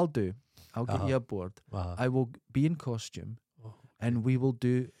 But what I'll do, I'll get Uh-huh. you a board. Uh-huh. I will be in costume, Oh, and we will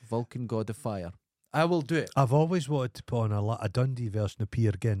do Vulcan God of Fire. I will do it. I've always wanted to put on a Dundee version of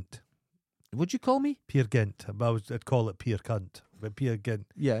Peer Gynt. Would you call me? Peer Gynt. I'd call it Peer Cunt, but Peer Gynt.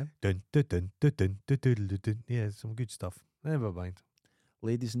 Yeah. Dun, dun, dun, dun, dun, dun, dun, dun, dun. Yeah, some good stuff. Never mind.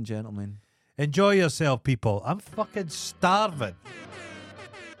 Ladies and gentlemen. Enjoy yourself, people. I'm fucking starving.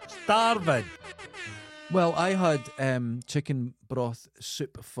 Starving. Well, I had chicken broth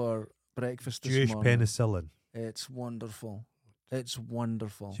soup for breakfast this Jewish morning. penicillin. It's wonderful. It's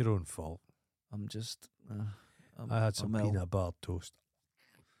wonderful. It's your own fault. I'm just. I had some I'm ill. peanut butter toast.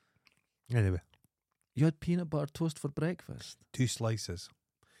 Anyway, You had peanut butter toast for breakfast. 2 slices.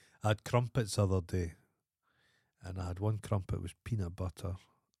 I had crumpets the other day, and I had one crumpet was peanut butter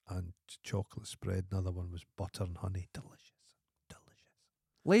and chocolate spread. Another one was butter and honey. Delicious. Delicious.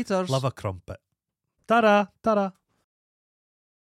 Later. Love a crumpet. Ta-da, ta-da.